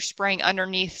if you're spraying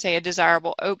underneath, say, a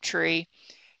desirable oak tree,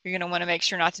 you're going to want to make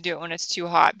sure not to do it when it's too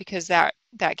hot, because that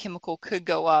chemical could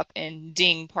go up and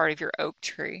ding part of your oak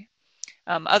tree.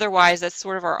 Otherwise, that's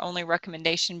sort of our only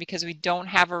recommendation, because we don't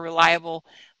have a reliable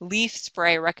leaf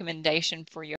spray recommendation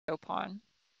for Yopon.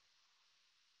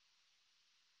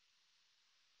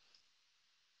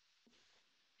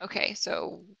 Okay,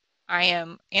 so I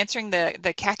am answering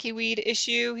the khaki weed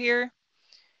issue here.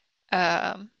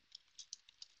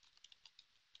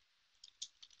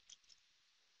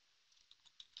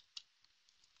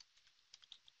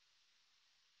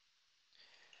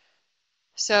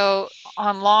 So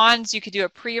on lawns, you could do a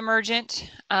pre-emergent,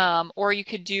 or you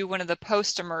could do one of the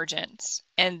post-emergents.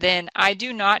 And then I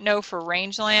do not know for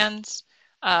rangelands,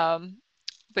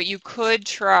 but you could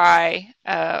try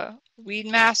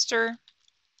Weedmaster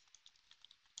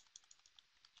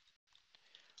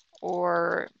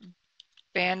or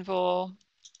Banville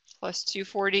plus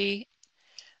 240.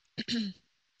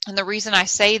 And the reason I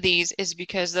say these is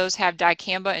because those have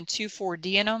dicamba and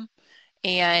 2,4-D in them,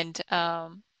 and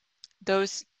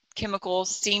those chemicals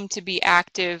seem to be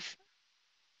active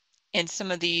in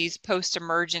some of these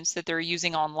post-emergents that they're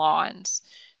using on lawns.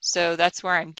 So that's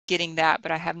where I'm getting that,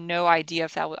 but I have no idea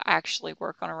if that will actually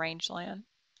work on a rangeland.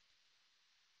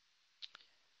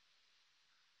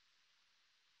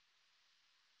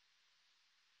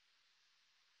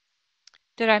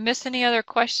 Did I miss any other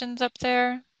questions up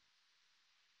there?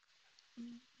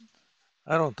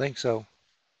 I don't think so.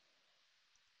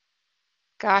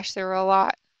 Gosh, there were a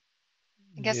lot.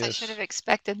 I guess I Yes. should have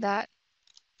expected that.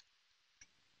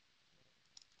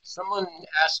 Someone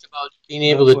asked about being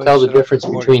able to Go ahead tell and the set up difference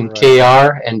recording between for right now.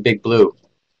 KR and Big Blue.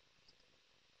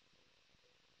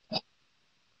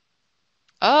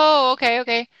 Oh,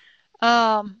 okay.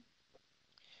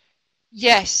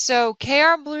 Yes, so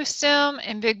KR blue stem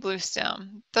and big blue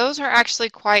stem, those are actually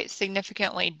quite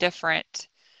significantly different.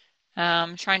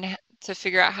 I'm trying to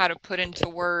figure out how to put into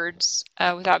words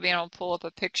without being able to pull up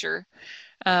a picture.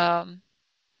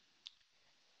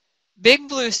 Big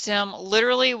blue stem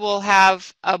literally will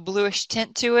have a bluish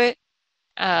tint to it,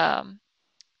 and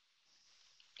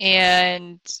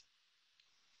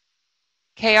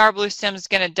KR blue stem is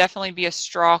going to definitely be a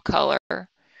straw color.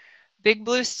 Big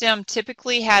blue stem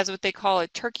typically has what they call a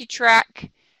turkey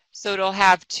track, so it'll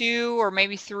have 2 or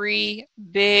maybe 3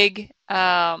 big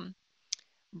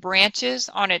branches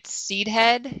on its seed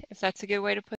head, if that's a good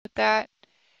way to put that.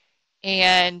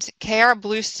 And KR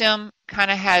blue stem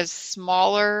kind of has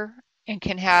smaller and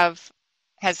has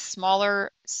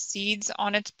smaller seeds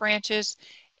on its branches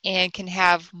and can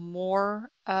have more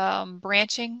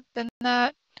branching than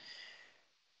that.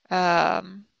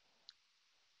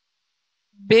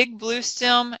 Big blue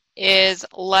stem is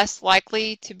less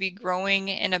likely to be growing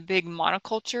in a big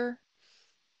monoculture,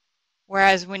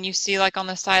 whereas when you see like on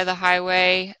the side of the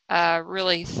highway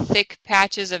really thick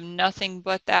patches of nothing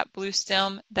but that blue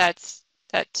stem, that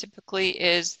typically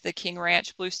is the King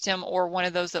Ranch blue stem, or one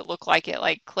of those that look like it,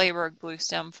 like Clayburg blue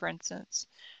stem, for instance.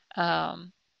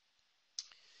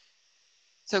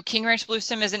 So King Ranch blue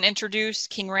stem isn't introduced.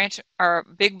 King Ranch, or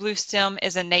Big blue stem,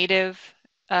 is a native,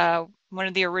 one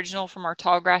of the original from our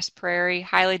tallgrass prairie,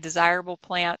 highly desirable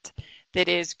plant that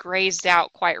is grazed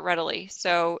out quite readily.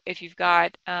 So if you've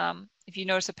got, if you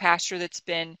notice a pasture that's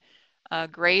been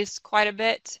grazed quite a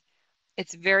bit,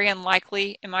 it's very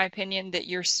unlikely, in my opinion, that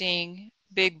you're seeing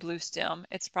big blue stem.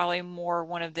 It's probably more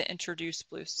one of the introduced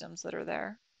blue stems that are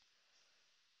there.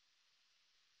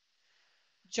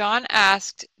 John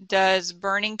asked, does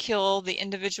burning kill the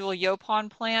individual yaupon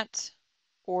plant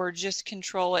or just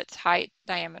control its height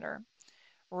diameter?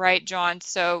 Right, John.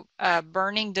 So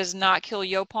burning does not kill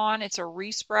yaupon. It's a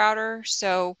resprouter,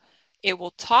 so it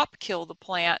will top kill the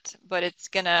plant, but it's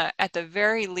going to, at the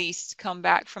very least, come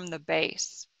back from the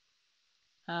base.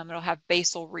 It'll have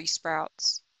basal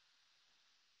resprouts.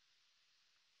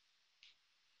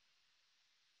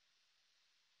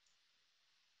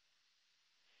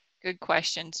 Good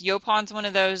questions. Yaupon's one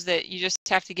of those that you just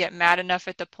have to get mad enough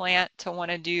at the plant to want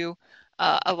to do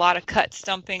a lot of cut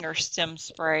stumping or stem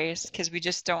sprays, because we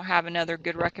just don't have another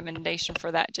good recommendation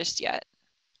for that just yet.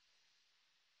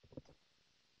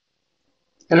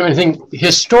 And I think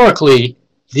historically,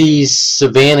 these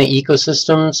savanna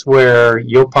ecosystems where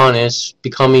yaupon is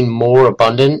becoming more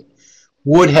abundant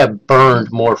would have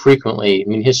burned more frequently. I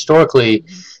mean, historically,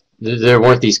 there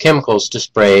weren't these chemicals to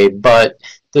spray, but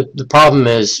the problem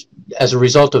is, as a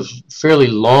result of fairly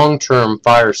long-term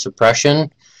fire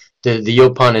suppression, the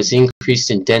yaupon has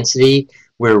increased in density,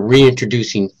 where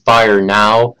reintroducing fire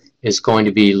now is going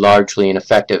to be largely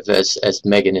ineffective, as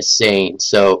Megan is saying.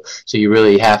 So you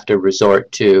really have to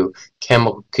resort to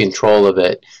chemical control of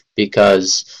it,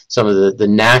 because some of the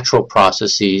natural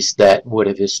processes that would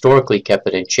have historically kept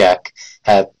it in check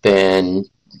have been,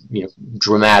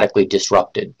 dramatically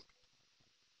disrupted.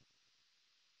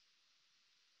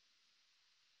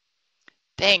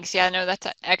 Thanks. Yeah, no, that's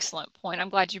an excellent point. I'm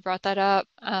glad you brought that up.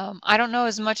 I don't know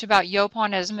as much about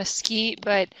yaupon as mesquite,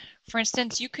 but for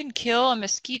instance, you can kill a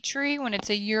mesquite tree when it's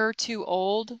a year or 2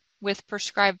 old with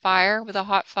prescribed fire, with a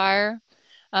hot fire,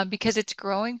 because its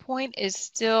growing point is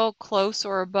still close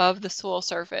or above the soil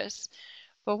surface.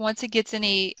 But once it gets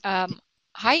any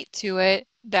height to it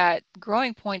that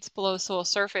growing points below soil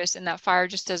surface, and that fire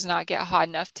just does not get hot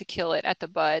enough to kill it at the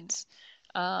buds.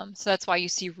 So that's why you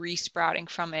see resprouting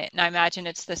from it. And I imagine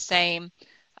it's the same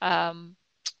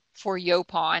for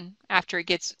Yopon. After it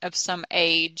gets of some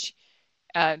age,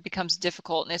 it becomes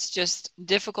difficult, and it's just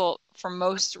difficult for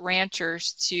most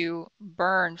ranchers to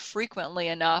burn frequently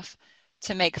enough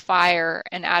to make fire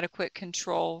an adequate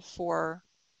control for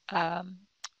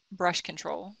brush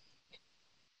control.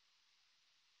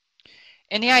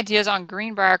 Any ideas on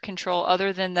greenbrier control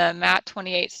other than the MAT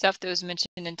 28 stuff that was mentioned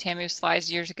in Tamu's slides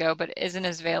years ago, but isn't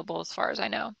as available as far as I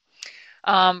know?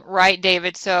 Right,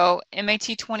 David. So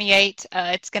MAT 28,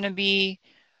 it's going to be,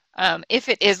 if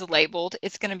it is labeled,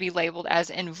 it's going to be labeled as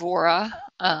Invora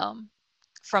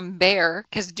from Bayer,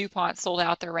 because DuPont sold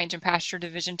out their range and pasture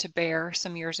division to Bayer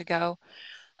some years ago.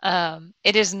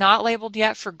 It is not labeled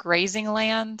yet for grazing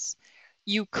lands.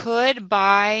 You could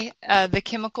buy the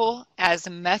chemical as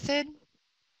a method,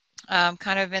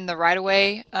 kind of in the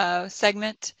right-of-way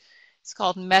segment. It's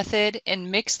called Method,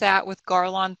 and mix that with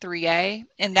Garlon 3A,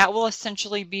 and that will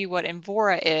essentially be what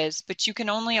Invora is, but you can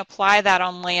only apply that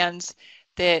on lands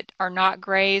that are not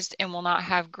grazed and will not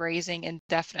have grazing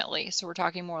indefinitely. So we're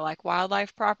talking more like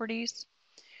wildlife properties.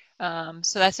 So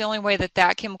that's the only way that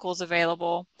that chemical is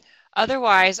available.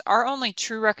 Otherwise, our only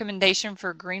true recommendation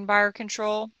for greenbrier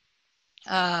control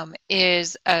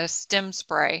is a stem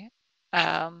spray.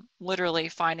 Literally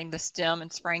finding the stem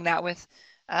and spraying that with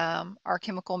our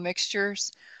chemical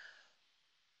mixtures.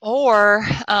 Or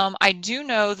I do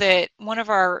know that one of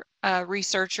our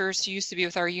researchers who used to be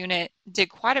with our unit did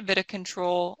quite a bit of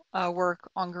control work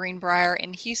on greenbrier,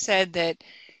 and he said that,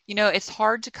 you know, it's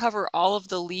hard to cover all of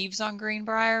the leaves on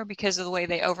greenbrier because of the way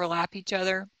they overlap each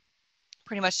other,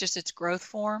 pretty much just its growth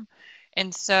form.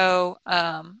 And so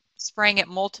spraying it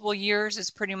multiple years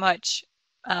is pretty much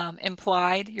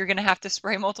implied. You're going to have to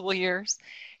spray multiple years.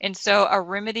 And so a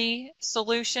remedy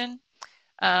solution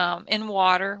in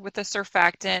water with a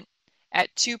surfactant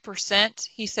at 2%,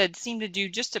 he said, seemed to do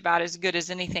just about as good as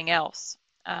anything else.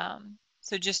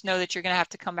 So just know that you're going to have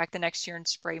to come back the next year and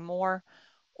spray more,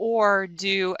 or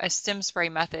do a stem spray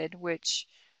method, which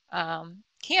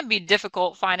can be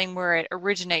difficult finding where it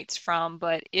originates from,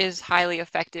 but is highly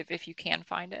effective if you can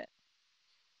find it.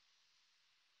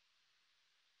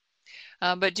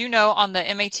 But do know on the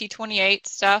MAT 28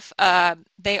 stuff,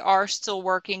 they are still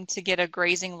working to get a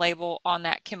grazing label on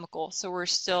that chemical. So we're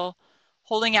still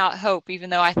holding out hope, even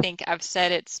though I think I've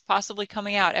said it's possibly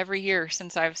coming out every year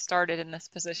since I've started in this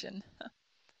position.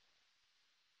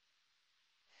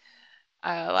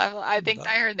 I think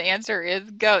I heard the answer is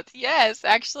goats. Yes,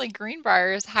 actually,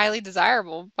 greenbrier is highly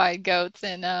desirable by goats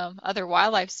and other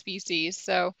wildlife species.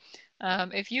 So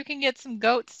if you can get some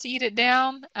goats to eat it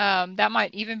down, that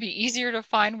might even be easier to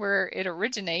find where it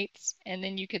originates, and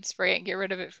then you could spray it and get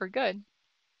rid of it for good.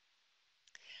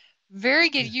 Very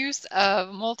good use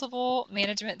of multiple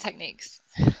management techniques.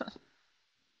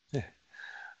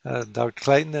 Dr.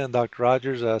 Clayton and Dr.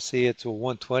 Rogers, I see it's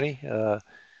 1:20.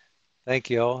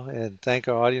 Thank you all, and thank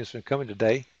our audience for coming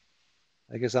today.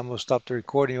 I guess I'm going to stop the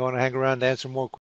recording. You want to hang around to answer more questions?